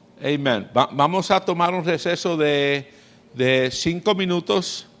 Amen. Vamos a tomar un receso de 5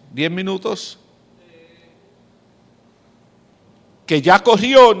 minutos, 10 minutos. Que ya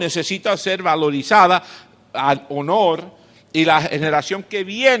corrió, necesita ser valorizada al honor, y la generación que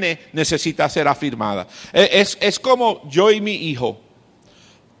viene necesita ser afirmada. Es como yo y mi hijo.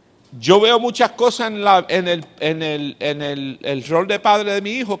 Yo veo muchas cosas en el rol de padre de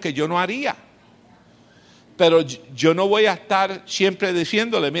mi hijo que yo no haría. Pero yo no voy a estar siempre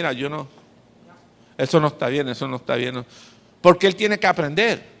diciéndole, mira, eso no está bien, eso no está bien. Porque él tiene que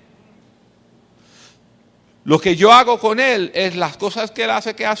aprender. Lo que yo hago con él es las cosas que él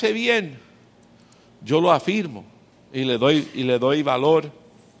hace que hace bien. Yo lo afirmo y le doy valor.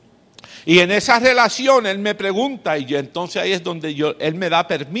 Y en esa relación él me pregunta y entonces ahí es donde él me da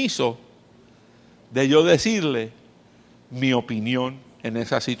permiso de yo decirle mi opinión en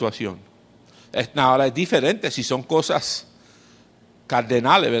esa situación. Ahora es diferente si son cosas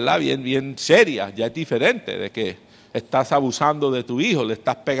cardenales, ¿verdad? Bien serias, ya es diferente de que estás abusando de tu hijo, le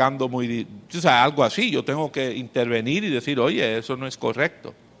estás pegando algo así. Yo tengo que intervenir y decir, oye, eso no es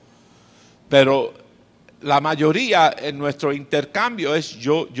correcto. Pero la mayoría en nuestro intercambio es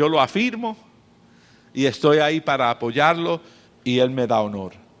yo lo afirmo y estoy ahí para apoyarlo y él me da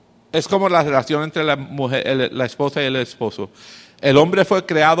honor. es como la relación entre la mujer, la esposa y el esposo. El hombre fue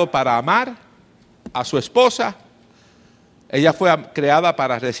creado para amar a su esposa. Ella fue creada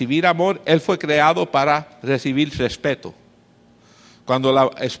para recibir amor. Él fue creado para recibir respeto. Cuando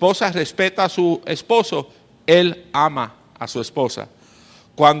la esposa respeta a su esposo, él ama a su esposa.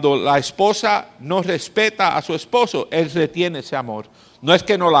 Cuando la esposa no respeta a su esposo, él retiene ese amor. No es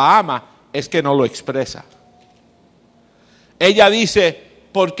que no la ama, es que no lo expresa. Ella dice,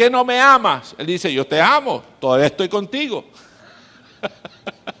 ¿por qué no me amas? Él dice, yo te amo, todavía estoy contigo.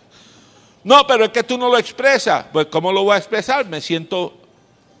 No, pero es que tú no lo expresas. Pues, ¿cómo lo voy a expresar? Me siento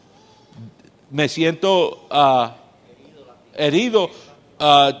herido,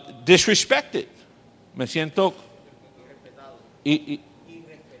 disrespected. Me siento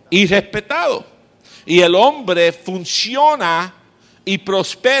irrespetado. Y el hombre funciona y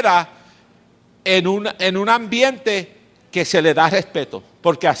prospera en un ambiente que se le da respeto,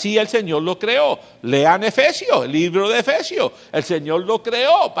 porque así el Señor lo creó. Lean Efesios, el libro de Efesios. El Señor lo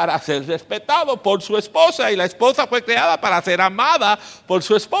creó para ser respetado por su esposa, y la esposa fue creada para ser amada por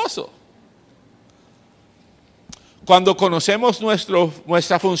su esposo. Cuando conocemos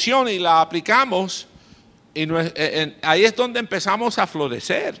nuestra función y la aplicamos, ahí es donde empezamos a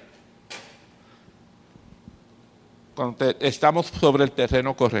florecer. Cuando estamos sobre el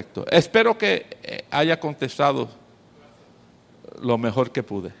terreno correcto. Espero que haya contestado lo mejor que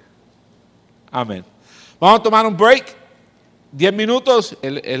pude. Amén. Vamos a tomar un break. 10 minutos.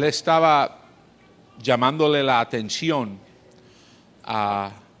 Él estaba llamándole la atención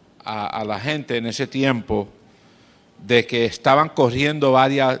a la gente en ese tiempo de que estaban corriendo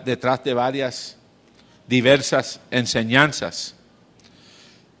detrás de varias diversas enseñanzas.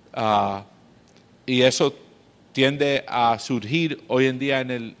 Y eso tiende a surgir hoy en día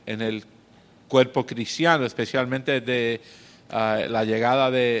en el cuerpo cristiano, especialmente de la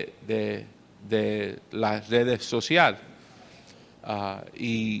llegada de las redes sociales.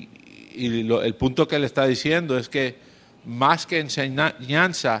 El punto que él está diciendo es que más que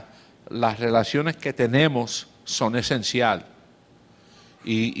enseñanza, las relaciones que tenemos son esenciales.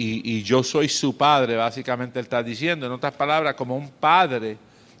 Y yo soy su padre, básicamente él está diciendo. En otras palabras, como un padre,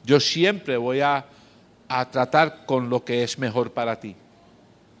 yo siempre voy a tratar con lo que es mejor para ti.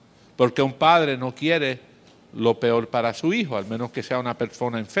 Porque un padre no quiere lo peor para su hijo, al menos que sea una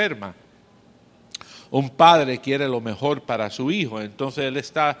persona enferma. Un padre quiere lo mejor para su hijo. Entonces él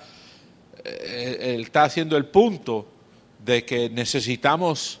está haciendo el punto de que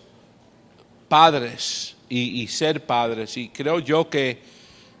necesitamos padres y ser padres. Y creo yo que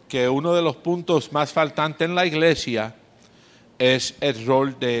uno de los puntos más faltantes en la iglesia es el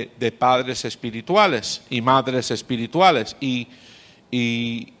rol de padres espirituales y madres espirituales.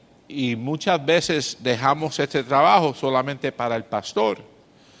 Y muchas veces dejamos este trabajo solamente para el pastor.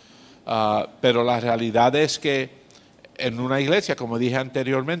 Pero la realidad es que en una iglesia, como dije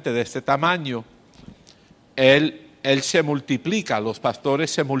anteriormente, de este tamaño, él se multiplica, los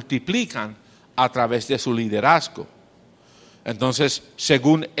pastores se multiplican a través de su liderazgo. Entonces,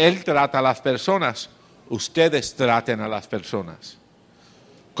 según él trata a las personas, ustedes traten a las personas.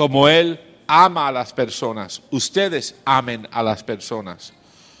 Como él ama a las personas, ustedes amen a las personas.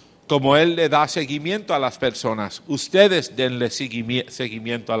 Como él le da seguimiento a las personas, ustedes denle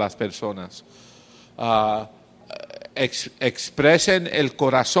seguimiento a las personas. Expresen el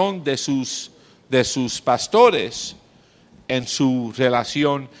corazón de sus pastores en su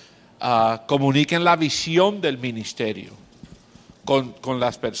relación. Comuniquen la visión del ministerio con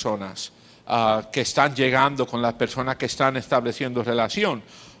las personas que están llegando, con las personas que están estableciendo relación.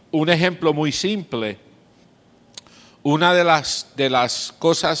 Un ejemplo muy simple. Una de las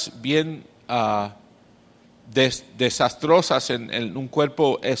cosas bien desastrosas en un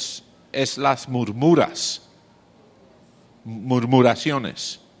cuerpo es las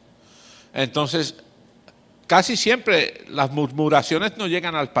murmuraciones. Entonces, casi siempre las murmuraciones no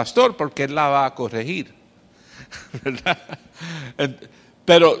llegan al pastor porque él la va a corregir, ¿verdad?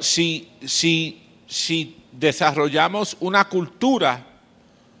 Pero si desarrollamos una cultura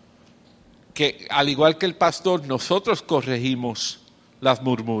que, al igual que el pastor, nosotros corregimos las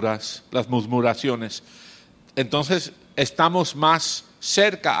murmuraciones, entonces estamos más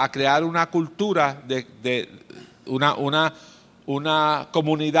cerca a crear una cultura de una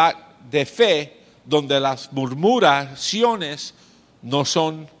comunidad de fe donde las murmuraciones no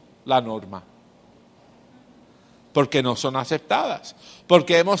son la norma, porque no son aceptadas,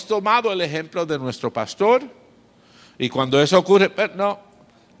 porque hemos tomado el ejemplo de nuestro pastor, y cuando eso ocurre, no.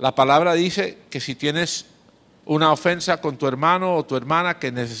 La palabra dice que si tienes una ofensa con tu hermano o tu hermana,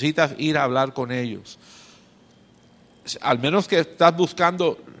 que necesitas ir a hablar con ellos. Al menos que estás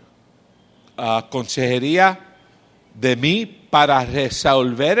buscando consejería de mí para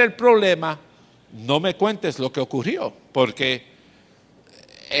resolver el problema, no me cuentes lo que ocurrió, porque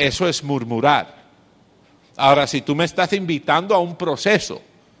eso es murmurar. Ahora, si tú me estás invitando a un proceso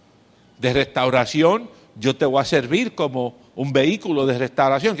de restauración, yo te voy a servir como un vehículo de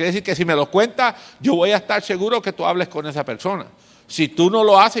restauración. Quiere decir que si me lo cuentas, yo voy a estar seguro que tú hables con esa persona. Si tú no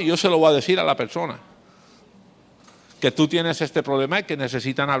lo haces, yo se lo voy a decir a la persona que tú tienes este problema y que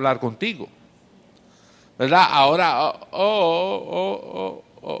necesitan hablar contigo. ¿Verdad? Ahora,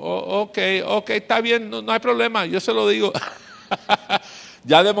 ok, está bien, no hay problema, yo se lo digo.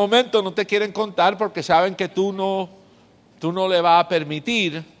 Ya de momento no te quieren contar porque saben que tú no le vas a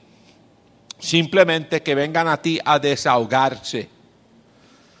permitir simplemente que vengan a ti a desahogarse.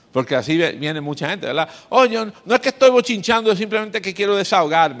 Porque así viene mucha gente, ¿verdad? Yo no es que estoy bochinchando, es simplemente que quiero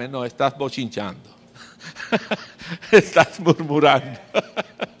desahogarme. No, estás bochinchando. Estás murmurando.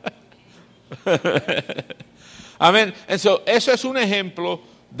 Amén. Eso es un ejemplo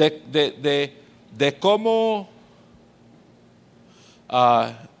de cómo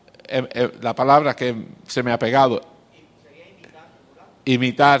la palabra que se me ha pegado.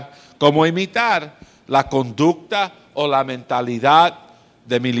 Imitar la conducta o la mentalidad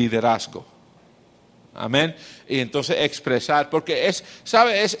de mi liderazgo. Amén. Y entonces expresar, porque ese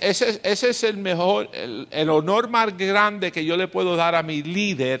es el mejor, el honor más grande que yo le puedo dar a mi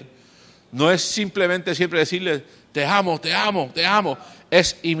líder. No es simplemente siempre decirle, te amo,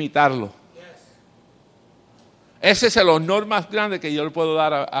 es imitarlo. Ese es el honor más grande que yo le puedo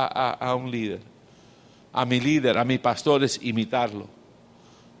dar a un líder. A mi líder, a mi pastor, es imitarlo.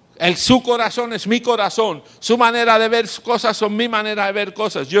 Su corazón es mi corazón, su manera de ver cosas son mi manera de ver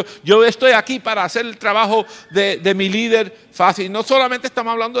cosas. Yo estoy aquí para hacer el trabajo de mi líder fácil. No solamente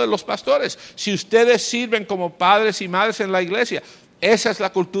estamos hablando de los pastores, si ustedes sirven como padres y madres en la iglesia, esa es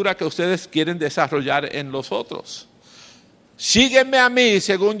la cultura que ustedes quieren desarrollar en los otros. Sígueme a mí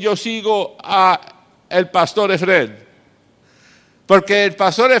según yo sigo a el pastor Efraín. Porque el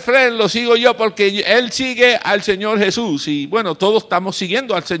pastor Efraín lo sigo yo porque él sigue al Señor Jesús. Y bueno, todos estamos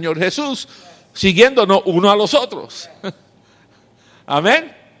siguiendo al Señor Jesús, siguiéndonos uno a los otros.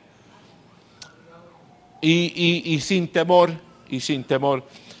 Amén. Y sin temor,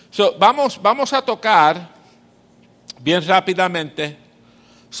 vamos a tocar bien rápidamente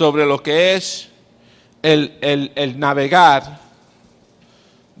sobre lo que es el navegar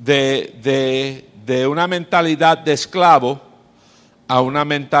de una mentalidad de esclavo a una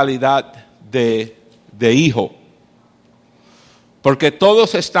mentalidad de hijo. Porque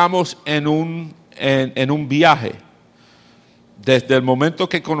todos estamos en un viaje. Desde el momento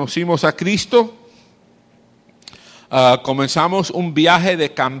que conocimos a Cristo, comenzamos un viaje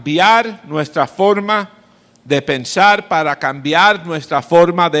de cambiar nuestra forma de pensar para cambiar nuestra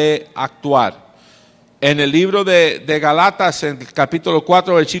forma de actuar. En el libro de Galatas, en el capítulo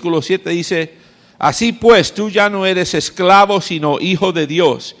 4, versículo 7, dice: así pues, tú ya no eres esclavo, sino hijo de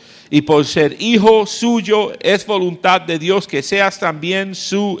Dios. Y por ser hijo suyo, es voluntad de Dios que seas también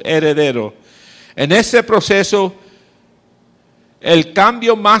su heredero. En este proceso, el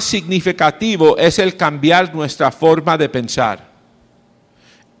cambio más significativo es el cambiar nuestra forma de pensar.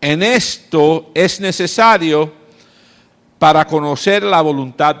 En esto es necesario para conocer la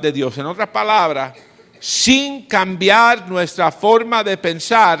voluntad de Dios. En otras palabras, sin cambiar nuestra forma de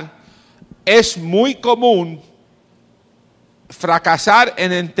pensar, es muy común fracasar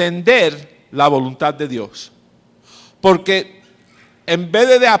en entender la voluntad de Dios. Porque en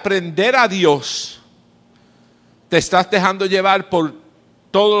vez de aprender a Dios, te estás dejando llevar por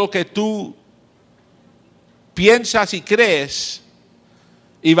todo lo que tú piensas y crees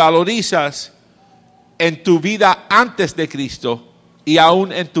y valorizas en tu vida antes de Cristo y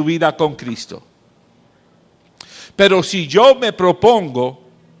aún en tu vida con Cristo. Pero si yo me propongo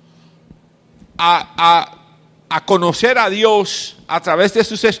a conocer a Dios a través de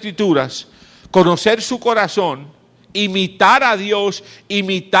sus escrituras, conocer su corazón, imitar a Dios,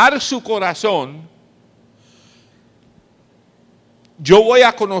 imitar su corazón, yo voy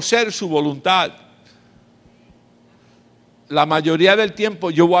a conocer su voluntad. La mayoría del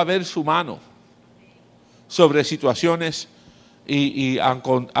tiempo yo voy a ver su mano sobre situaciones y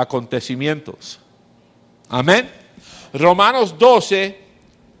acontecimientos. Amén. Romanos 12,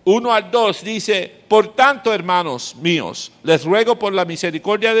 1 al 2 dice: por tanto, hermanos míos, les ruego por la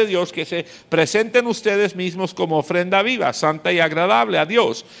misericordia de Dios que se presenten ustedes mismos como ofrenda viva, santa y agradable a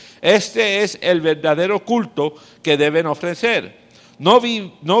Dios. Este es el verdadero culto que deben ofrecer. No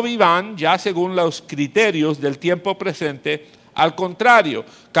vivan ya según los criterios del tiempo presente. Al contrario,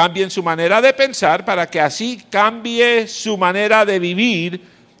 cambien su manera de pensar para que así cambie su manera de vivir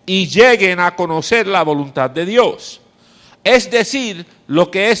y lleguen a conocer la voluntad de Dios. Es decir, lo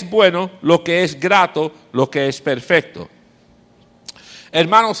que es bueno, lo que es grato, lo que es perfecto.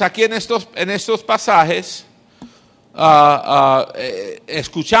 Hermanos, aquí en estos pasajes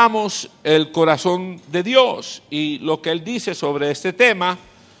escuchamos el corazón de Dios y lo que Él dice sobre este tema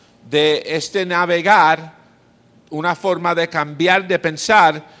de navegar, una forma de cambiar de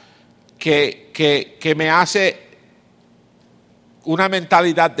pensar que me hace una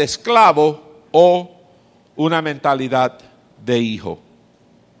mentalidad de esclavo o una mentalidad de hijo.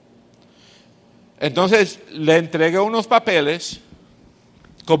 Entonces le entregué unos papeles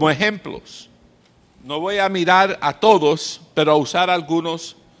como ejemplos. No voy a mirar a todos, pero a usar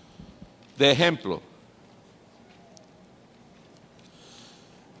algunos de ejemplo.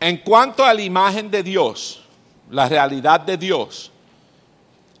 En cuanto a la imagen de Dios, la realidad de Dios,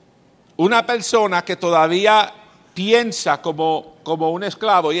 una persona que todavía piensa como un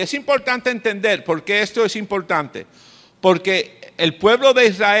esclavo, y es importante entender por qué esto es importante, porque el pueblo de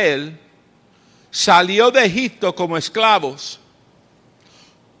Israel salió de Egipto como esclavos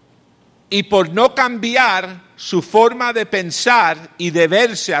y por no cambiar su forma de pensar y de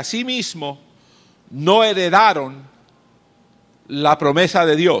verse a sí mismo, no heredaron la promesa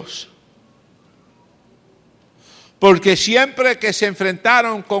de Dios. Porque siempre que se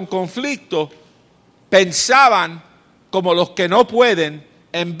enfrentaron con conflicto, pensaban como los que no pueden,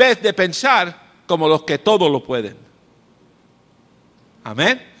 en vez de pensar como los que todo lo pueden.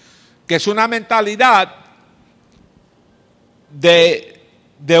 Amén. Que es una mentalidad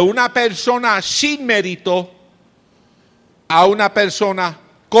de una persona sin mérito a una persona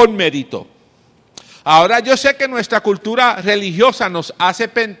con mérito. Ahora yo sé que nuestra cultura religiosa nos hace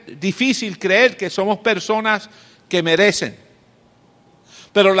difícil creer que somos personas que merecen.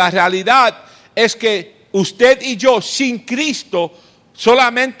 Pero la realidad es que usted y yo sin Cristo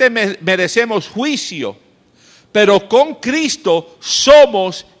solamente merecemos juicio. Pero con Cristo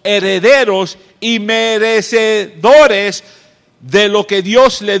somos herederos y merecedores de lo que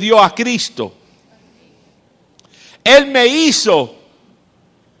Dios le dio a Cristo. Él me hizo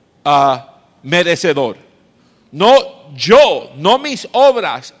merecedor. No yo, no mis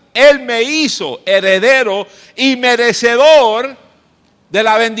obras. Él me hizo heredero y merecedor de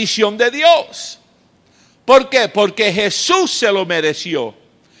la bendición de Dios. ¿Por qué? Porque Jesús se lo mereció.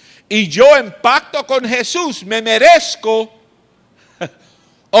 Y yo en pacto con Jesús me merezco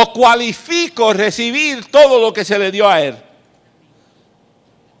o cualifico recibir todo lo que se le dio a Él.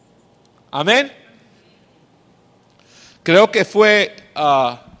 Amén. Creo que fue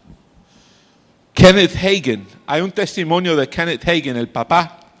Kenneth Hagin. Hay un testimonio de Kenneth Hagin, el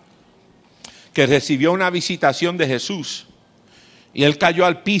papá, que recibió una visitación de Jesús y él cayó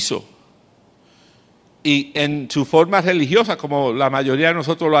al piso. Y en su forma religiosa, como la mayoría de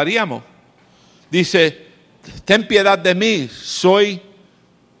nosotros lo haríamos, dice: ten piedad de mí, soy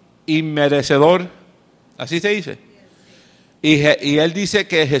inmerecedor. Así se dice. Y él dice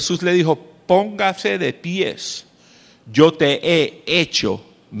que Jesús le dijo: póngase de pies, yo te he hecho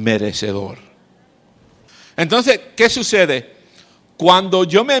merecedor. Entonces, ¿qué sucede? Cuando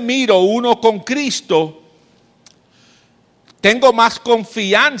yo me miro uno con Cristo, tengo más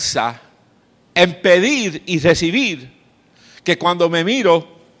confianza en pedir y recibir que cuando me miro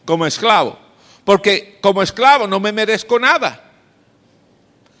como esclavo. Porque como esclavo no me merezco nada.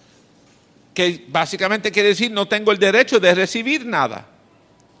 Que básicamente quiere decir no tengo el derecho de recibir nada.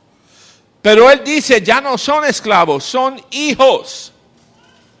 Pero él dice, ya no son esclavos, son hijos.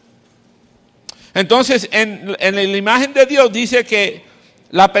 Entonces, en la imagen de Dios dice que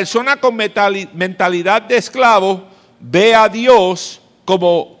la persona con mentalidad de esclavo ve a Dios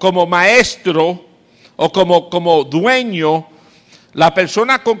como maestro o como dueño. La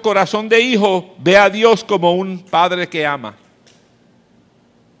persona con corazón de hijo ve a Dios como un padre que ama,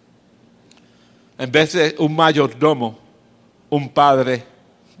 en vez de un mayordomo, un padre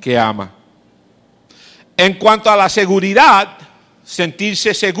que ama. En cuanto a la seguridad,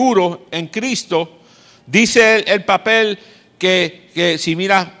 sentirse seguro en Cristo, dice el papel que si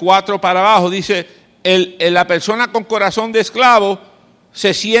miras 4 para abajo, dice la persona con corazón de esclavo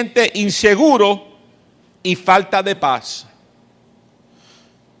se siente inseguro y falta de paz.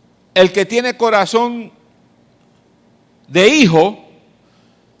 El que tiene corazón de hijo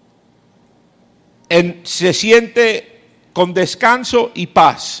se siente con descanso y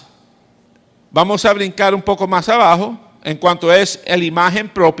paz. Vamos a brincar un poco más abajo en cuanto es el imagen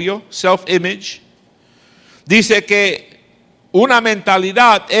propio, self-image. Dice que una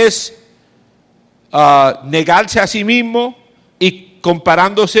mentalidad es negarse a sí mismo y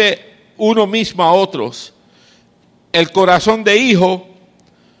comparándose uno mismo a otros. El corazón de hijo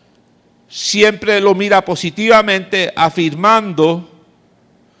siempre lo mira positivamente, afirmando,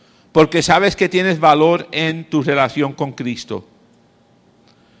 porque sabes que tienes valor en tu relación con Cristo.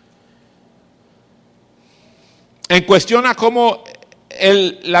 En cuestión a cómo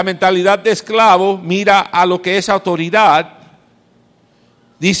la mentalidad de esclavo mira a lo que es autoridad,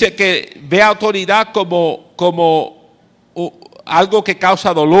 dice que ve a autoridad como algo que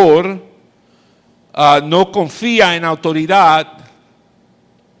causa dolor, no confía en autoridad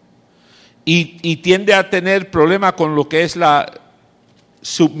y tiende a tener problemas con lo que es la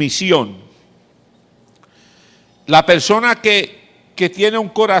submisión. La persona que tiene un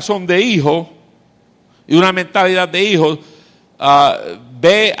corazón de hijo y una mentalidad de hijo,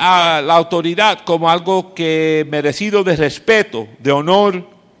 ve a la autoridad como algo que merecido de respeto, de honor,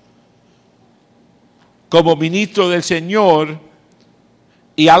 como ministro del Señor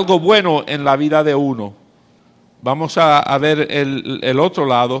y algo bueno en la vida de uno. Vamos a ver el otro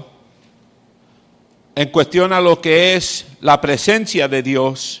lado. En cuestión a lo que es la presencia de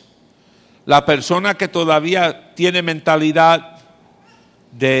Dios, la persona que todavía tiene mentalidad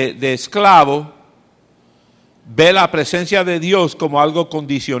de esclavo, ve la presencia de Dios como algo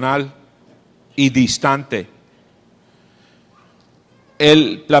condicional y distante.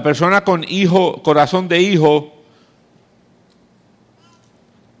 La persona con corazón de hijo,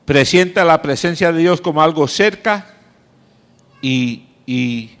 presenta la presencia de Dios como algo cerca y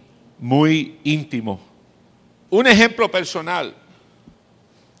muy íntimo. Un ejemplo personal.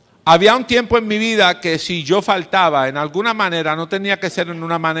 Había un tiempo en mi vida que si yo faltaba en alguna manera, no tenía que ser en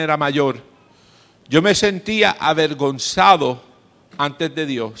una manera mayor, yo me sentía avergonzado antes de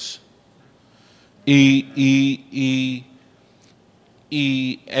Dios. Y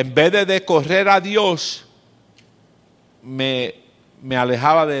en vez de correr a Dios, me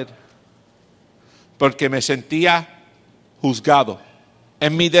alejaba de Él, porque me sentía juzgado.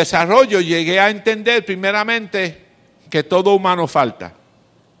 En mi desarrollo llegué a entender primeramente que todo humano falta.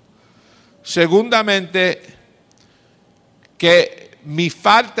 Segundamente, que mi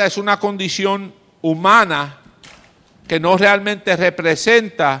falta es una condición humana que no realmente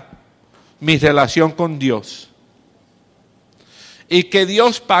representa mi relación con Dios. Y que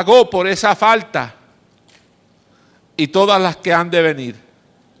Dios pagó por esa falta y todas las que han de venir.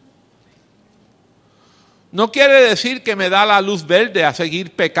 No quiere decir que me da la luz verde a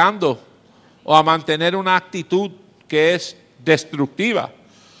seguir pecando o a mantener una actitud que es destructiva.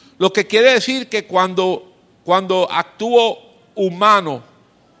 Lo que quiere decir que cuando actúo humano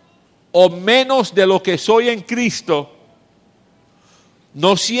o menos de lo que soy en Cristo,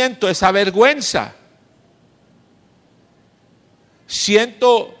 no siento esa vergüenza.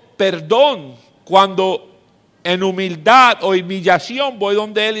 Siento perdón cuando en humildad o humillación voy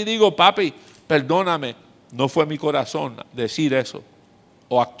donde Él y digo, papi, perdóname, no fue mi corazón decir eso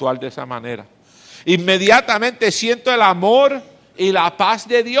o actuar de esa manera. Inmediatamente siento el amor y la paz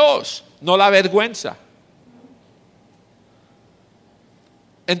de Dios, no la vergüenza.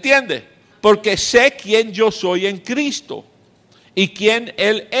 ¿Entiende? Porque sé quién yo soy en Cristo y quién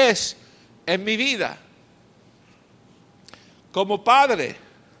Él es en mi vida. Como padre,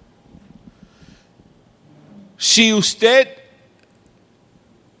 si usted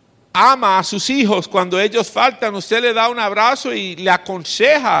ama a sus hijos, cuando ellos faltan, usted le da un abrazo y le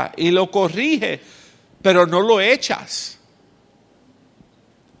aconseja y lo corrige, pero no lo echas.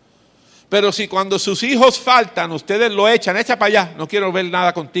 Pero si cuando sus hijos faltan, ustedes lo echan, echa para allá, no quiero ver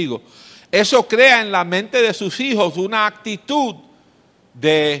nada contigo. Eso crea en la mente de sus hijos una actitud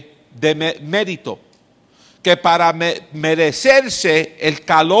de mérito, que para merecerse el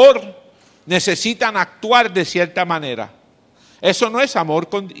calor necesitan actuar de cierta manera. Eso no es amor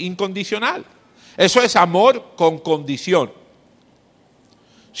incondicional, eso es amor con condición.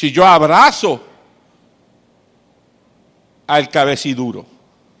 Si yo abrazo al cabeciduro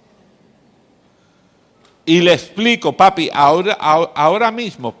y le explico, papi, ahora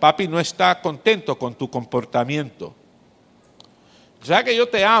mismo, papi no está contento con tu comportamiento. O sea que yo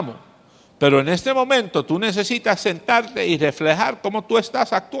te amo, pero en este momento tú necesitas sentarte y reflejar cómo tú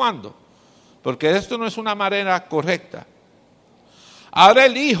estás actuando, porque esto no es una manera correcta. Ahora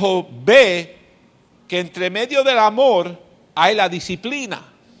el hijo ve que entre medio del amor hay la disciplina.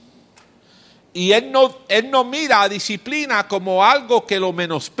 Y él no mira a disciplina como algo que lo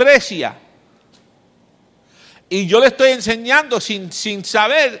menosprecia. Y yo le estoy enseñando sin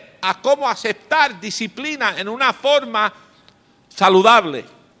saber a cómo aceptar disciplina en una forma saludable.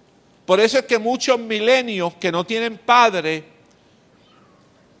 Por eso es que muchos milenios que no tienen padre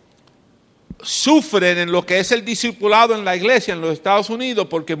sufren en lo que es el discipulado en la iglesia en los Estados Unidos,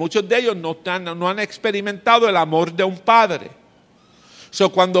 porque muchos de ellos no han experimentado el amor de un padre. So,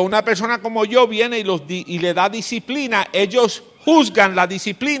 cuando una persona como yo viene y le da disciplina, ellos juzgan la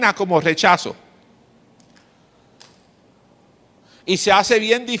disciplina como rechazo. Y se hace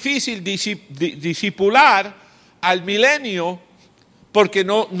bien difícil discipular al milenio porque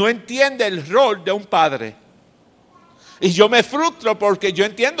no entiende el rol de un padre. Y yo me frustro porque yo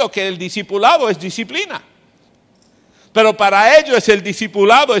entiendo que el discipulado es disciplina. Pero para ellos el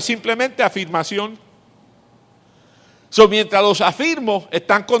discipulado es simplemente afirmación. So, mientras los afirmo,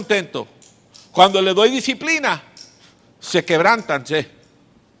 están contentos. Cuando le doy disciplina, se quebrantan.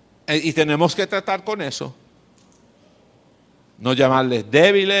 Y tenemos que tratar con eso. No llamarles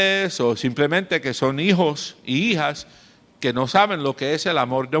débiles o simplemente que son hijos y hijas que no saben lo que es el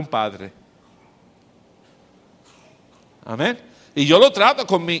amor de un padre. Amén. Y yo lo trato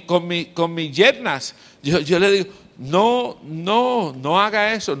con mis yernas. Yo le digo, no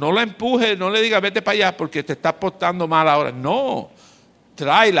haga eso, no la empuje, no le diga vete para allá porque te estás portando mal ahora. No,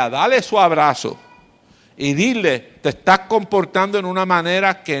 tráela, dale su abrazo y dile, te estás comportando en una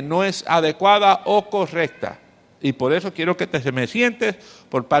manera que no es adecuada o correcta. Y por eso quiero que me sientes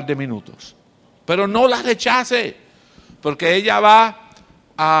por un par de minutos. Pero no la rechace, porque ella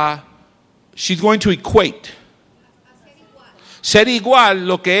she's going to equate. Ser igual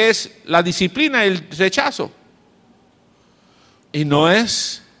lo que es la disciplina y el rechazo. Y no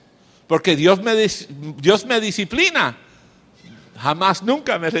es porque Dios me disciplina, jamás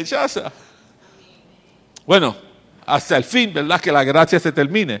nunca me rechaza. Bueno, hasta el fin, ¿verdad? Que la gracia se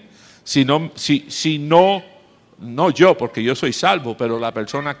termine. Si no yo, porque yo soy salvo, pero la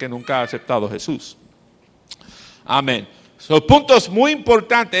persona que nunca ha aceptado a Jesús. Amén. Son puntos muy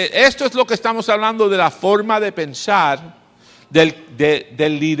importantes. Esto es lo que estamos hablando de la forma de pensar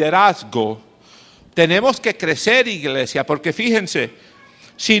del liderazgo. Tenemos que crecer, iglesia, porque fíjense,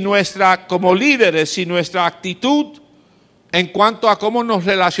 como líderes, si nuestra actitud en cuanto a cómo nos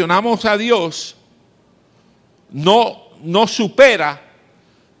relacionamos a Dios no supera,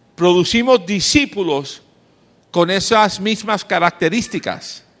 producimos discípulos con esas mismas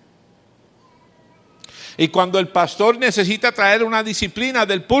características. Y cuando el pastor necesita traer una disciplina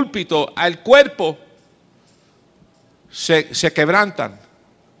del púlpito al cuerpo, se quebrantan.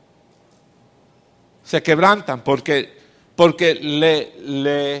 Se quebrantan porque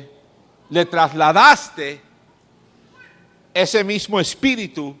le trasladaste ese mismo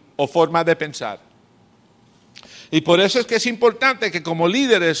espíritu o forma de pensar. Y por eso es que es importante que como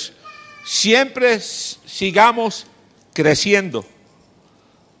líderes siempre sigamos creciendo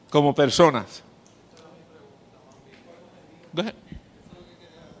como personas.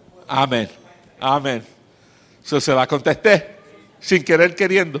 Amén. Amén. Eso se la contesté sin querer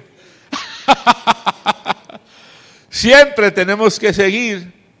queriendo. Siempre tenemos que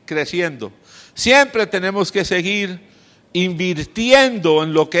seguir creciendo. Siempre tenemos que seguir invirtiendo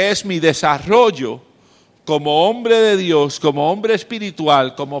en lo que es mi desarrollo como hombre de Dios, como hombre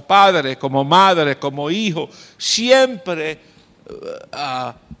espiritual, como padre, como madre, como hijo. Siempre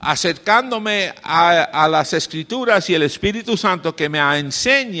acercándome a las Escrituras y el Espíritu Santo que me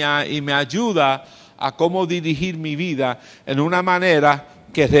enseña y me ayuda a cómo dirigir mi vida en una manera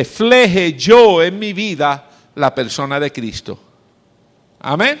que refleje yo en mi vida la persona de Cristo.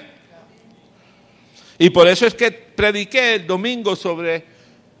 Amén. Y por eso es que prediqué el domingo sobre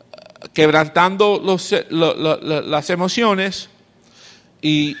quebrantando las emociones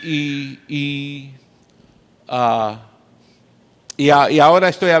y ahora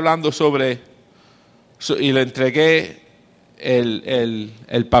estoy hablando y le entregué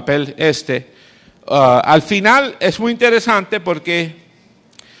el papel al final es muy interesante porque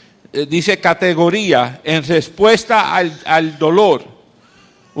dice categoría en respuesta al dolor.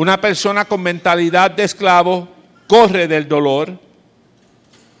 Una persona con mentalidad de esclavo corre del dolor,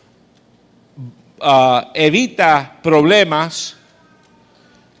 evita problemas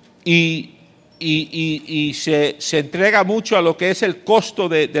y se entrega mucho a lo que es el costo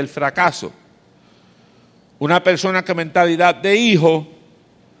del fracaso. Una persona con mentalidad de hijo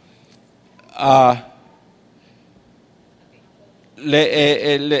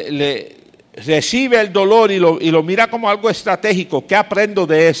recibe el dolor y lo mira como algo estratégico. ¿Qué aprendo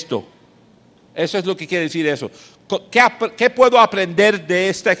de esto? Eso es lo que quiere decir eso. ¿Qué puedo aprender de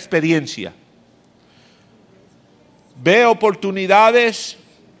esta experiencia? Ve oportunidades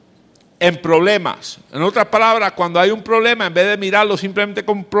en problemas. En otras palabras, cuando hay un problema, en vez de mirarlo simplemente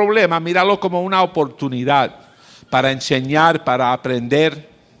como un problema, míralo como una oportunidad para enseñar, para aprender.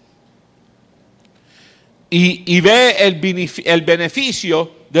 Y ve el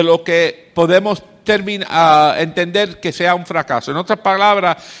beneficio de lo que podemos entender que sea un fracaso. En otras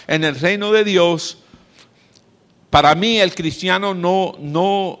palabras, en el reino de Dios, para mí el cristiano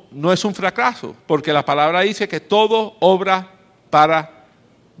no es un fracaso, porque la palabra dice que todo obra para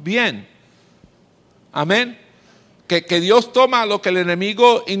bien. Amén. Que Dios toma lo que el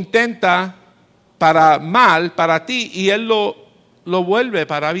enemigo intenta para mal, para ti, y Él lo vuelve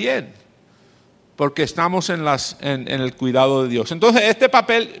para bien, porque estamos en el cuidado de Dios. Entonces este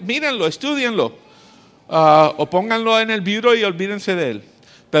papel, mírenlo, estudienlo, o pónganlo en el bureau y olvídense de él.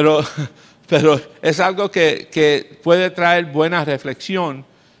 Pero es algo que puede traer buena reflexión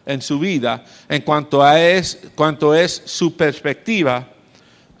en su vida en cuanto es su perspectiva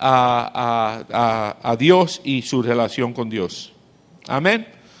a Dios y su relación con Dios. Amén.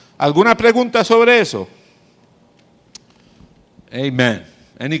 ¿Alguna pregunta sobre eso? Amen.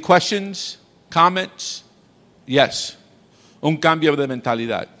 Any questions, comments? Yes. Un cambio de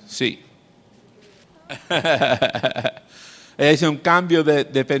mentalidad, sí. Es un cambio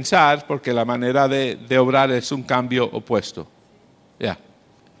de pensar, porque la manera de obrar es un cambio opuesto. Yeah.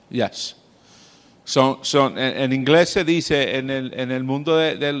 Yes. En inglés se dice, en el mundo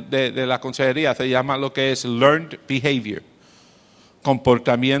de la consejería se llama lo que es learned behavior,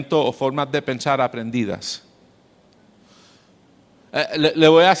 comportamiento o formas de pensar aprendidas. Le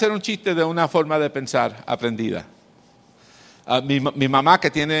voy a hacer un chiste de una forma de pensar aprendida. Mi mamá,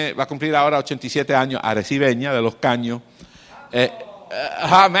 que va a cumplir ahora 87 años, arecibeña de Los Caños.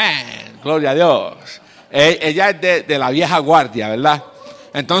 Amén, gloria a Dios. Ella es de la vieja guardia, ¿verdad?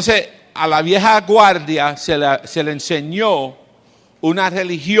 Entonces, a la vieja guardia se le enseñó una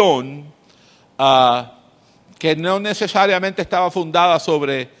religión que no necesariamente estaba fundada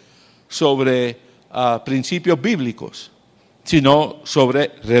sobre principios bíblicos, sino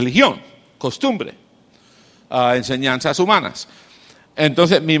sobre religión, costumbre, enseñanzas humanas.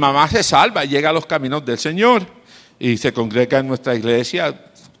 Entonces mi mamá se salva, llega a los caminos del Señor y se congrega en nuestra iglesia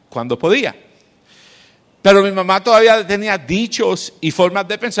cuando podía. Pero mi mamá todavía tenía dichos y formas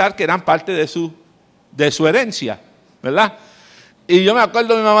de pensar que eran parte de su herencia, ¿verdad? Y yo me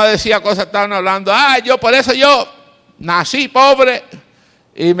acuerdo, mi mamá decía cosas, estaban hablando, por eso yo nací pobre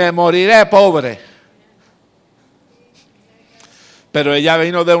y me moriré pobre. Pero ella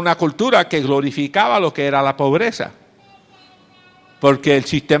vino de una cultura que glorificaba lo que era la pobreza, porque el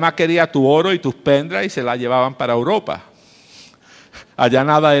sistema quería tu oro y tus pendras y se la llevaban para Europa. Allá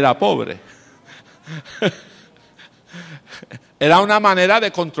nada era pobre. Era una manera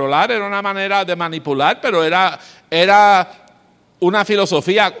de controlar, era una manera de manipular, pero era una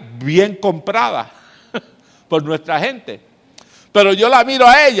filosofía bien comprada por nuestra gente. Pero yo la miro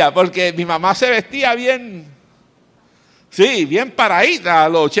a ella porque mi mamá se vestía bien, sí, bien paradita. A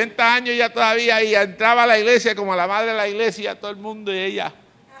los 80 años ya todavía y entraba a la iglesia como la madre de la iglesia, todo el mundo, y ella.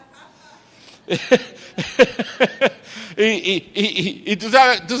 Y tú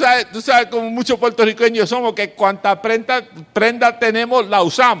sabes como muchos puertorriqueños somos, que cuanta prenda tenemos la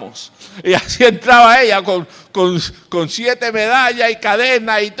usamos. Y así entraba ella con 7 medallas y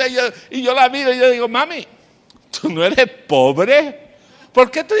cadenas y yo la miro y yo digo, mami, ¿tú no eres pobre? ¿Por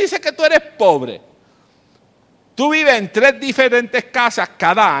qué tú dices que tú eres pobre? Tú vives en 3 diferentes casas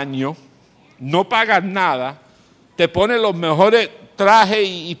cada año, no pagas nada, te pones los mejores trajes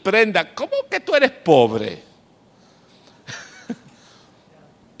y prendas. ¿Cómo que tú eres pobre?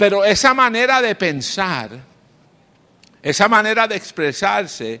 Pero esa manera de pensar, esa manera de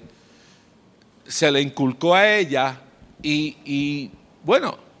expresarse, se le inculcó a ella y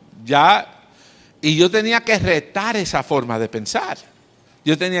bueno, y yo tenía que retar esa forma de pensar.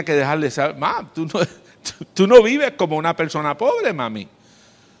 Yo tenía que dejarle saber, mam, tú no vives como una persona pobre, mami.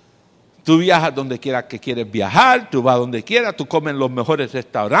 Tú viajas donde quiera que quieres viajar, tú vas donde quieras, tú comes en los mejores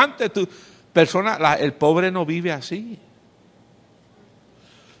restaurantes. El pobre no vive así.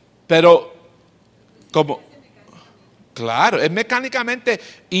 Pero, claro, es mecánicamente,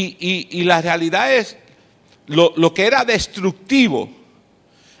 y la realidad es, lo que era destructivo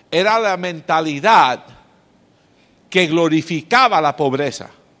era la mentalidad que glorificaba la pobreza.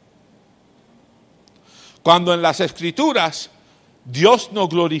 Cuando en las Escrituras Dios no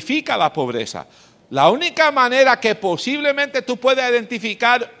glorifica la pobreza. La única manera que posiblemente tú puedas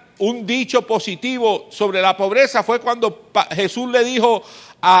identificar un dicho positivo sobre la pobreza fue cuando Jesús le dijo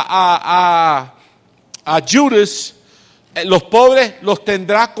a Judas, los pobres los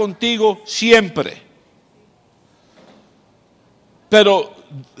tendrás contigo siempre. Pero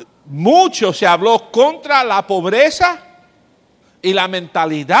mucho se habló contra la pobreza y la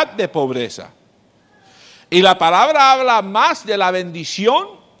mentalidad de pobreza. Y la palabra habla más de la bendición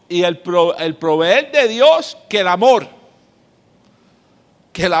y el proveer de Dios que el amor.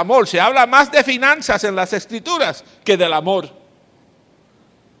 Que el amor. Se habla más de finanzas en las Escrituras que del amor.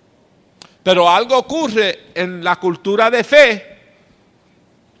 Pero algo ocurre en la cultura de fe,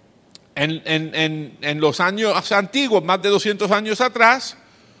 en los años antiguos, más de 200 años atrás,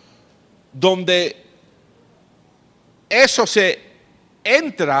 donde eso se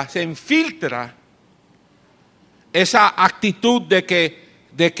infiltra, esa actitud de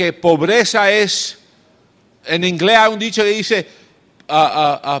que pobreza es, en inglés hay un dicho que dice,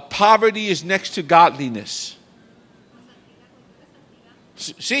 poverty is next to godliness.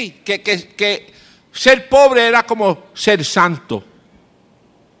 Sí, que ser pobre era como ser santo.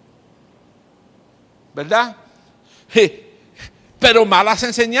 ¿Verdad? Pero malas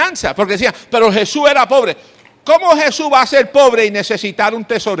enseñanzas, porque decía, pero Jesús era pobre. ¿Cómo Jesús va a ser pobre y necesitar un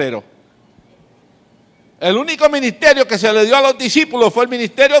tesorero? El único ministerio que se le dio a los discípulos fue el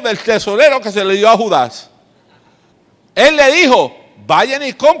ministerio del tesorero que se le dio a Judas. Él le dijo, vayan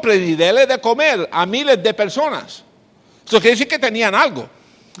y compren y denle de comer a miles de personas. Eso quiere decir que tenían algo.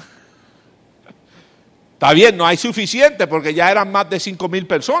 Está bien, no hay suficiente porque ya eran más de 5,000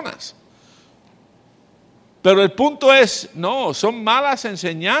 personas. Pero el punto es, no, son malas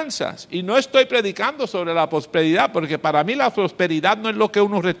enseñanzas. Y no estoy predicando sobre la prosperidad, porque para mí la prosperidad no es lo que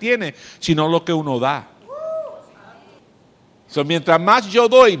uno retiene, sino lo que uno da. Mientras más yo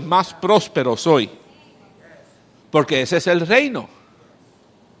doy, más próspero soy. Porque ese es el reino.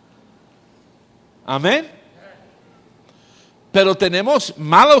 Amén. Pero tenemos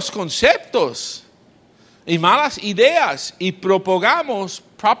malos conceptos y malas ideas y propagamos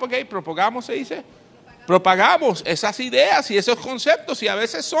se dice, propagamos esas ideas y esos conceptos y a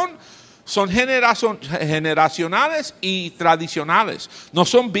veces son generacionales y tradicionales, no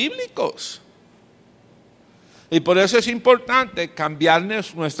son bíblicos. Y por eso es importante cambiar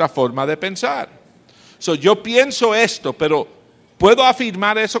nuestra forma de pensar. Yo pienso esto, pero ¿puedo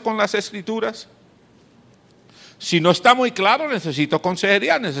afirmar eso con las Escrituras? Si no está muy claro, necesito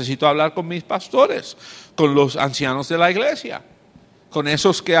consejería, necesito hablar con mis pastores, con los ancianos de la iglesia, con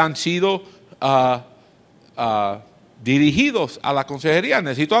esos que han sido dirigidos a la consejería.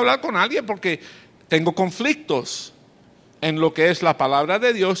 Necesito hablar con alguien porque tengo conflictos en lo que es la palabra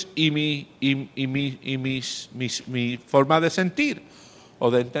de Dios y mi forma de sentir o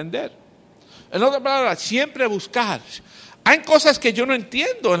de entender. En otras palabras, siempre buscar. Hay cosas que yo no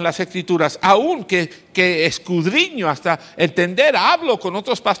entiendo en las Escrituras, aún que escudriño hasta entender, hablo con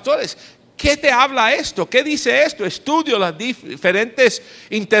otros pastores. ¿Qué te habla esto? ¿Qué dice esto? Estudio las diferentes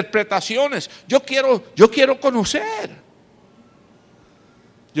interpretaciones. Yo quiero conocer.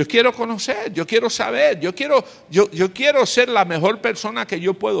 Yo quiero saber, yo quiero ser la mejor persona que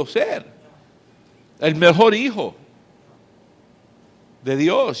yo puedo ser. El mejor hijo de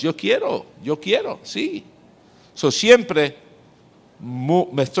Dios. Yo quiero, sí. Siempre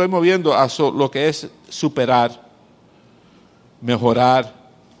me estoy moviendo a lo que es superar, mejorar.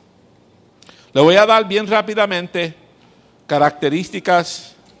 Le voy a dar bien rápidamente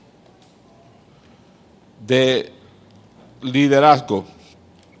características de liderazgo.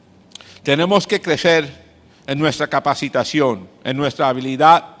 Tenemos que crecer en nuestra capacitación, en nuestra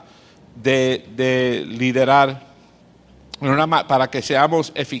habilidad de liderar para que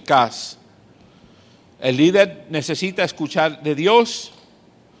seamos eficaces. El líder necesita escuchar de Dios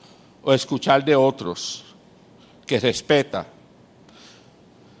o escuchar de otros, que respeta.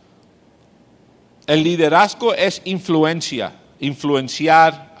 El liderazgo es influenciar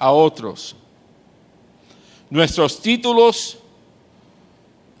a otros. Nuestros títulos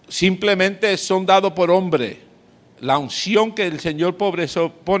simplemente son dados por hombre. La unción que el Señor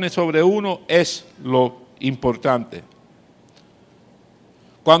pone sobre uno es lo importante.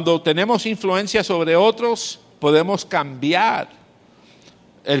 Cuando tenemos influencia sobre otros, podemos cambiar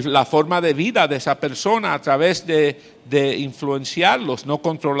la forma de vida de esa persona a través de influenciarlos, no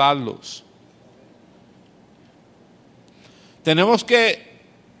controlarlos. Tenemos que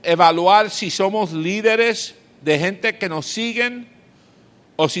evaluar si somos líderes de gente que nos siguen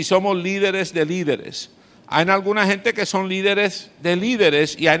o si somos líderes de líderes. Hay alguna gente que son líderes de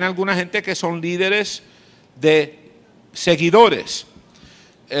líderes y hay alguna gente que son líderes de seguidores.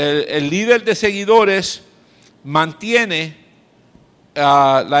 El líder de seguidores mantiene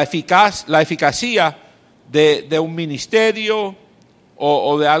la eficacia de un ministerio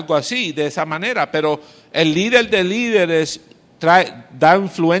o de algo así, de esa manera. Pero el líder de líderes da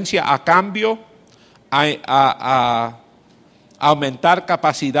influencia a cambio, a aumentar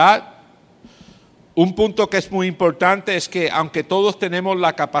capacidad. Un punto que es muy importante es que aunque todos tenemos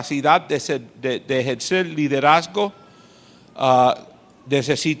la capacidad de ejercer liderazgo,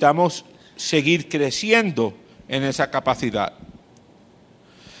 necesitamos seguir creciendo en esa capacidad.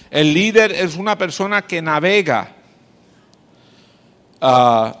 El líder es una persona que navega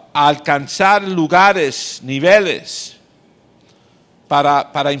a alcanzar lugares, niveles,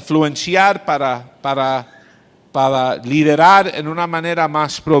 para influenciar, para liderar en una manera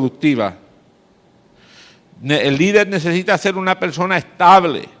más productiva. El líder necesita ser una persona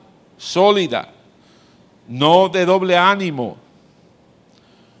estable, sólida, no de doble ánimo,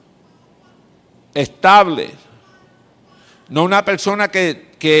 estable, no una persona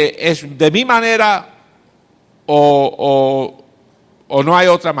que es de mi manera o no hay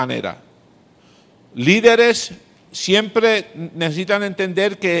otra manera. Líderes siempre necesitan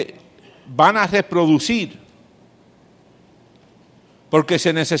entender que van a reproducir, porque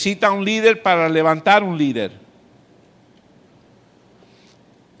se necesita un líder para levantar un líder.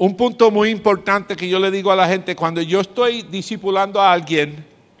 Un punto muy importante que yo le digo a la gente, cuando yo estoy discipulando a alguien,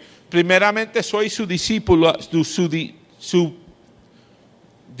 primeramente soy su discípulo, su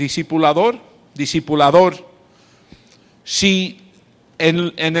discipulador. Si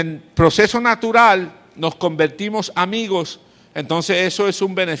en el proceso natural nos convertimos amigos, entonces eso es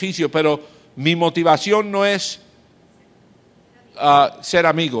un beneficio, pero mi motivación no es ser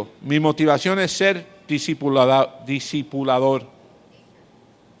amigo, mi motivación es ser discipulador.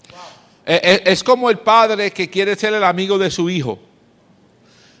 Es como el padre que quiere ser el amigo de su hijo.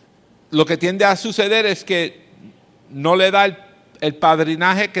 Lo que tiende a suceder es que no le da el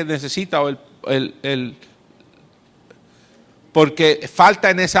padrinaje que necesita o porque falta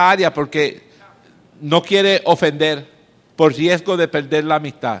en esa área, porque no quiere ofender por riesgo de perder la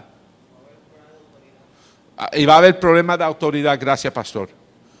amistad. Y va a haber problemas de autoridad, gracias pastor.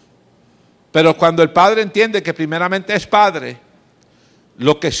 Pero cuando el padre entiende que primeramente es padre,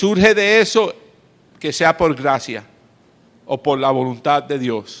 lo que surge de eso, que sea por gracia o por la voluntad de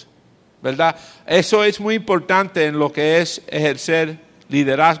Dios, ¿verdad? Eso es muy importante en lo que es ejercer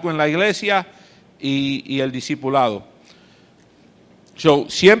liderazgo en la iglesia y el discipulado.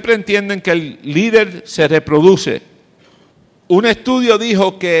 Siempre entienden que el líder se reproduce. Un estudio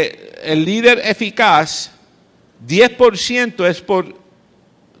dijo que el líder eficaz, 10% es por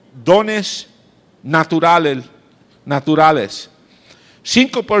dones naturales.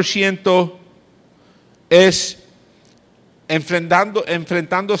 5% es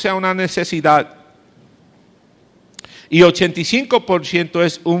enfrentándose a una necesidad. Y 85%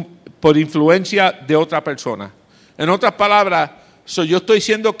 es por influencia de otra persona. En otras palabras, yo estoy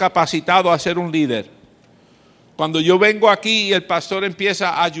siendo capacitado a ser un líder. Cuando yo vengo aquí y el pastor empieza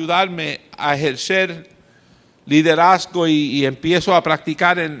a ayudarme a ejercer liderazgo y empiezo a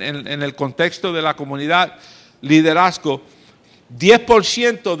practicar en el contexto de la comunidad liderazgo,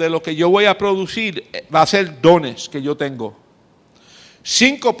 10% de lo que yo voy a producir va a ser dones que yo tengo.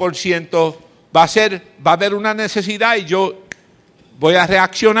 5% va a haber una necesidad y yo voy a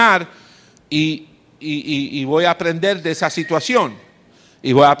reaccionar y voy a aprender de esa situación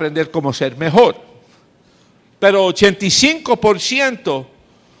y voy a aprender cómo ser mejor. Pero 85%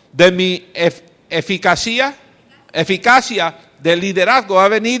 de mi eficacia de liderazgo va a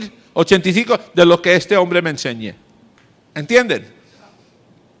venir 85% de lo que este hombre me enseñe. ¿Entienden?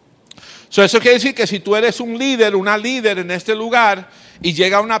 Eso quiere decir que si tú eres un líder, una líder en este lugar y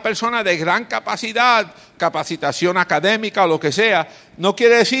llega una persona de gran capacidad, capacitación académica o lo que sea, no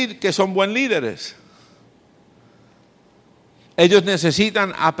quiere decir que son buen líderes. Ellos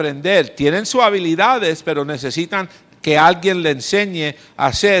necesitan aprender, tienen sus habilidades, pero necesitan que alguien le enseñe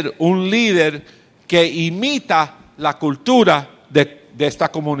a ser un líder que imita la cultura de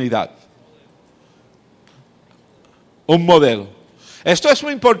esta comunidad. Un modelo. Esto es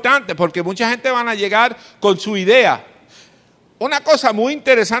muy importante porque mucha gente van a llegar con su idea. Una cosa muy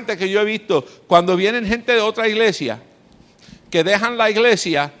interesante que yo he visto cuando vienen gente de otra iglesia, que dejan la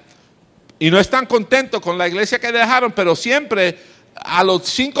iglesia y no están contentos con la iglesia que dejaron, pero siempre a los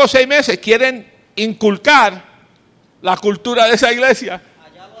 5 o 6 meses quieren inculcar la cultura de esa iglesia.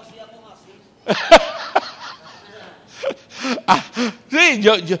 Allá lo hacíamos así. Sí,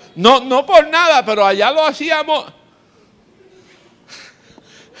 no por nada, pero allá lo hacíamos.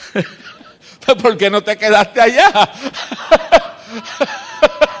 ¿Por qué no te quedaste allá?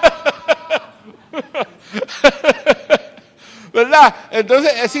 ¿Verdad?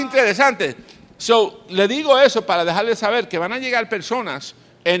 Entonces es interesante. Le digo eso para dejarles saber que van a llegar personas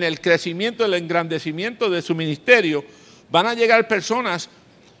en el crecimiento, el engrandecimiento de su ministerio. Van a llegar personas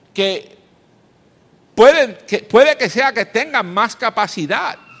que puede que sea que tengan más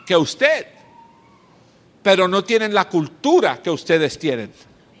capacidad que usted, pero no tienen la cultura que ustedes tienen.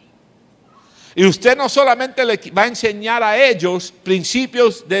 Y usted no solamente le va a enseñar a ellos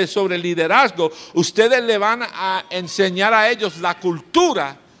principios sobre liderazgo, ustedes le van a enseñar a ellos la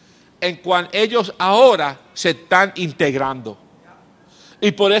cultura en cual ellos ahora se están integrando.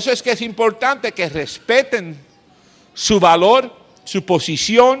 Y por eso es que es importante que respeten su valor, su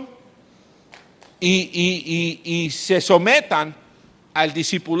posición y se sometan al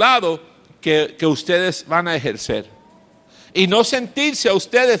discipulado que ustedes van a ejercer. Y no sentirse a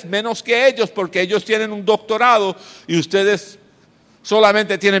ustedes menos que ellos porque ellos tienen un doctorado y ustedes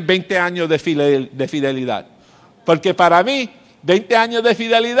solamente tienen 20 años de fidelidad. Porque para mí, 20 años de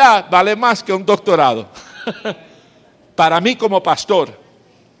fidelidad vale más que un doctorado. Para mí como pastor.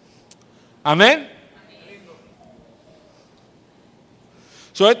 Amén.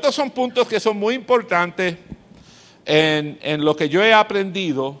 Estos son puntos que son muy importantes en lo que yo he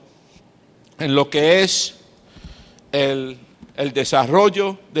aprendido, en lo que es el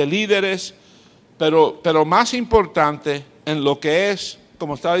desarrollo de líderes, pero más importante en lo que es,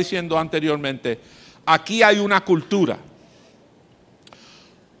 como estaba diciendo anteriormente, aquí hay una cultura.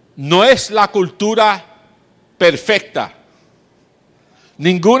 No es la cultura perfecta.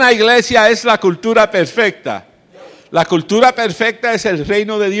 Ninguna iglesia es la cultura perfecta. La cultura perfecta es el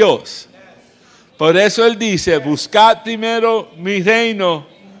reino de Dios. Por eso Él dice, buscad primero mi reino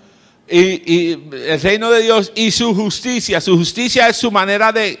y el reino de Dios y su justicia. Su justicia es su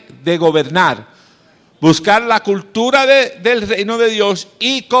manera de gobernar. Buscar la cultura del reino de Dios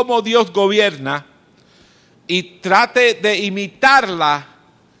y cómo Dios gobierna y trate de imitarla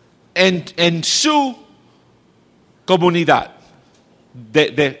en su comunidad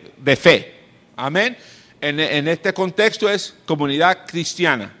de fe. Amén. En este contexto es comunidad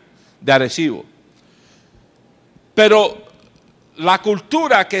cristiana de Arecibo. Pero la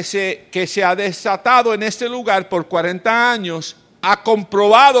cultura que se ha desatado en este lugar por 40 años ha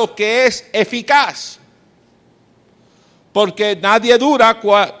comprobado que es eficaz. Porque nadie dura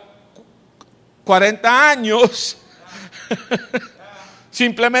 40 años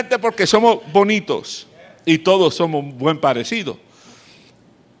simplemente porque somos bonitos y todos somos buen parecidos.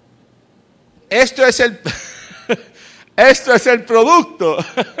 Esto es el producto.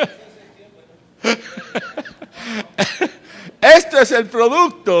 Esto es el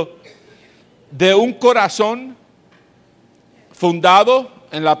producto de un corazón fundado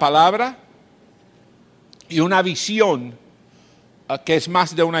en la palabra y una visión que es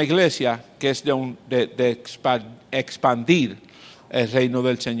más de una iglesia, que es de expandir el reino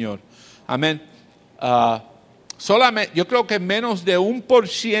del Señor. Amén. Solamente, yo creo que menos de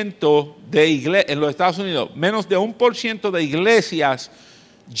 1% de iglesias en los Estados Unidos, menos de 1% de iglesias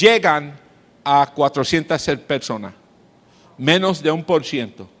llegan a 400 personas. Menos de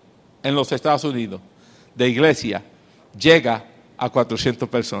 1% en los Estados Unidos de iglesia llega a 400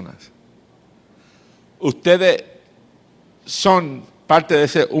 personas. Ustedes son parte de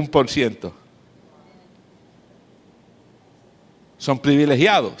ese 1%. Son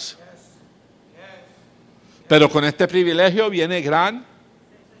privilegiados. Pero con este privilegio viene gran.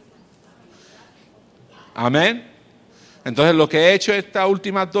 Amén. Entonces lo que he hecho estas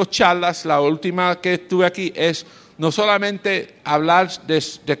últimas 2 charlas, la última que estuve aquí, es no solamente hablar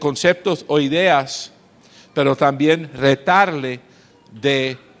de conceptos o ideas, pero también retarle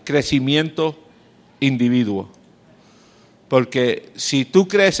de crecimiento individuo. Porque si tú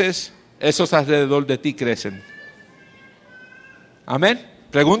creces, esos alrededor de ti crecen. Amén.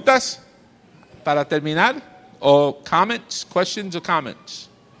 ¿Preguntas para terminar? ¿O comments? Questions or comments?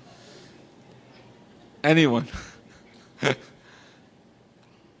 Anyone?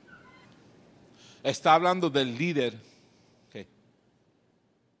 Está hablando del líder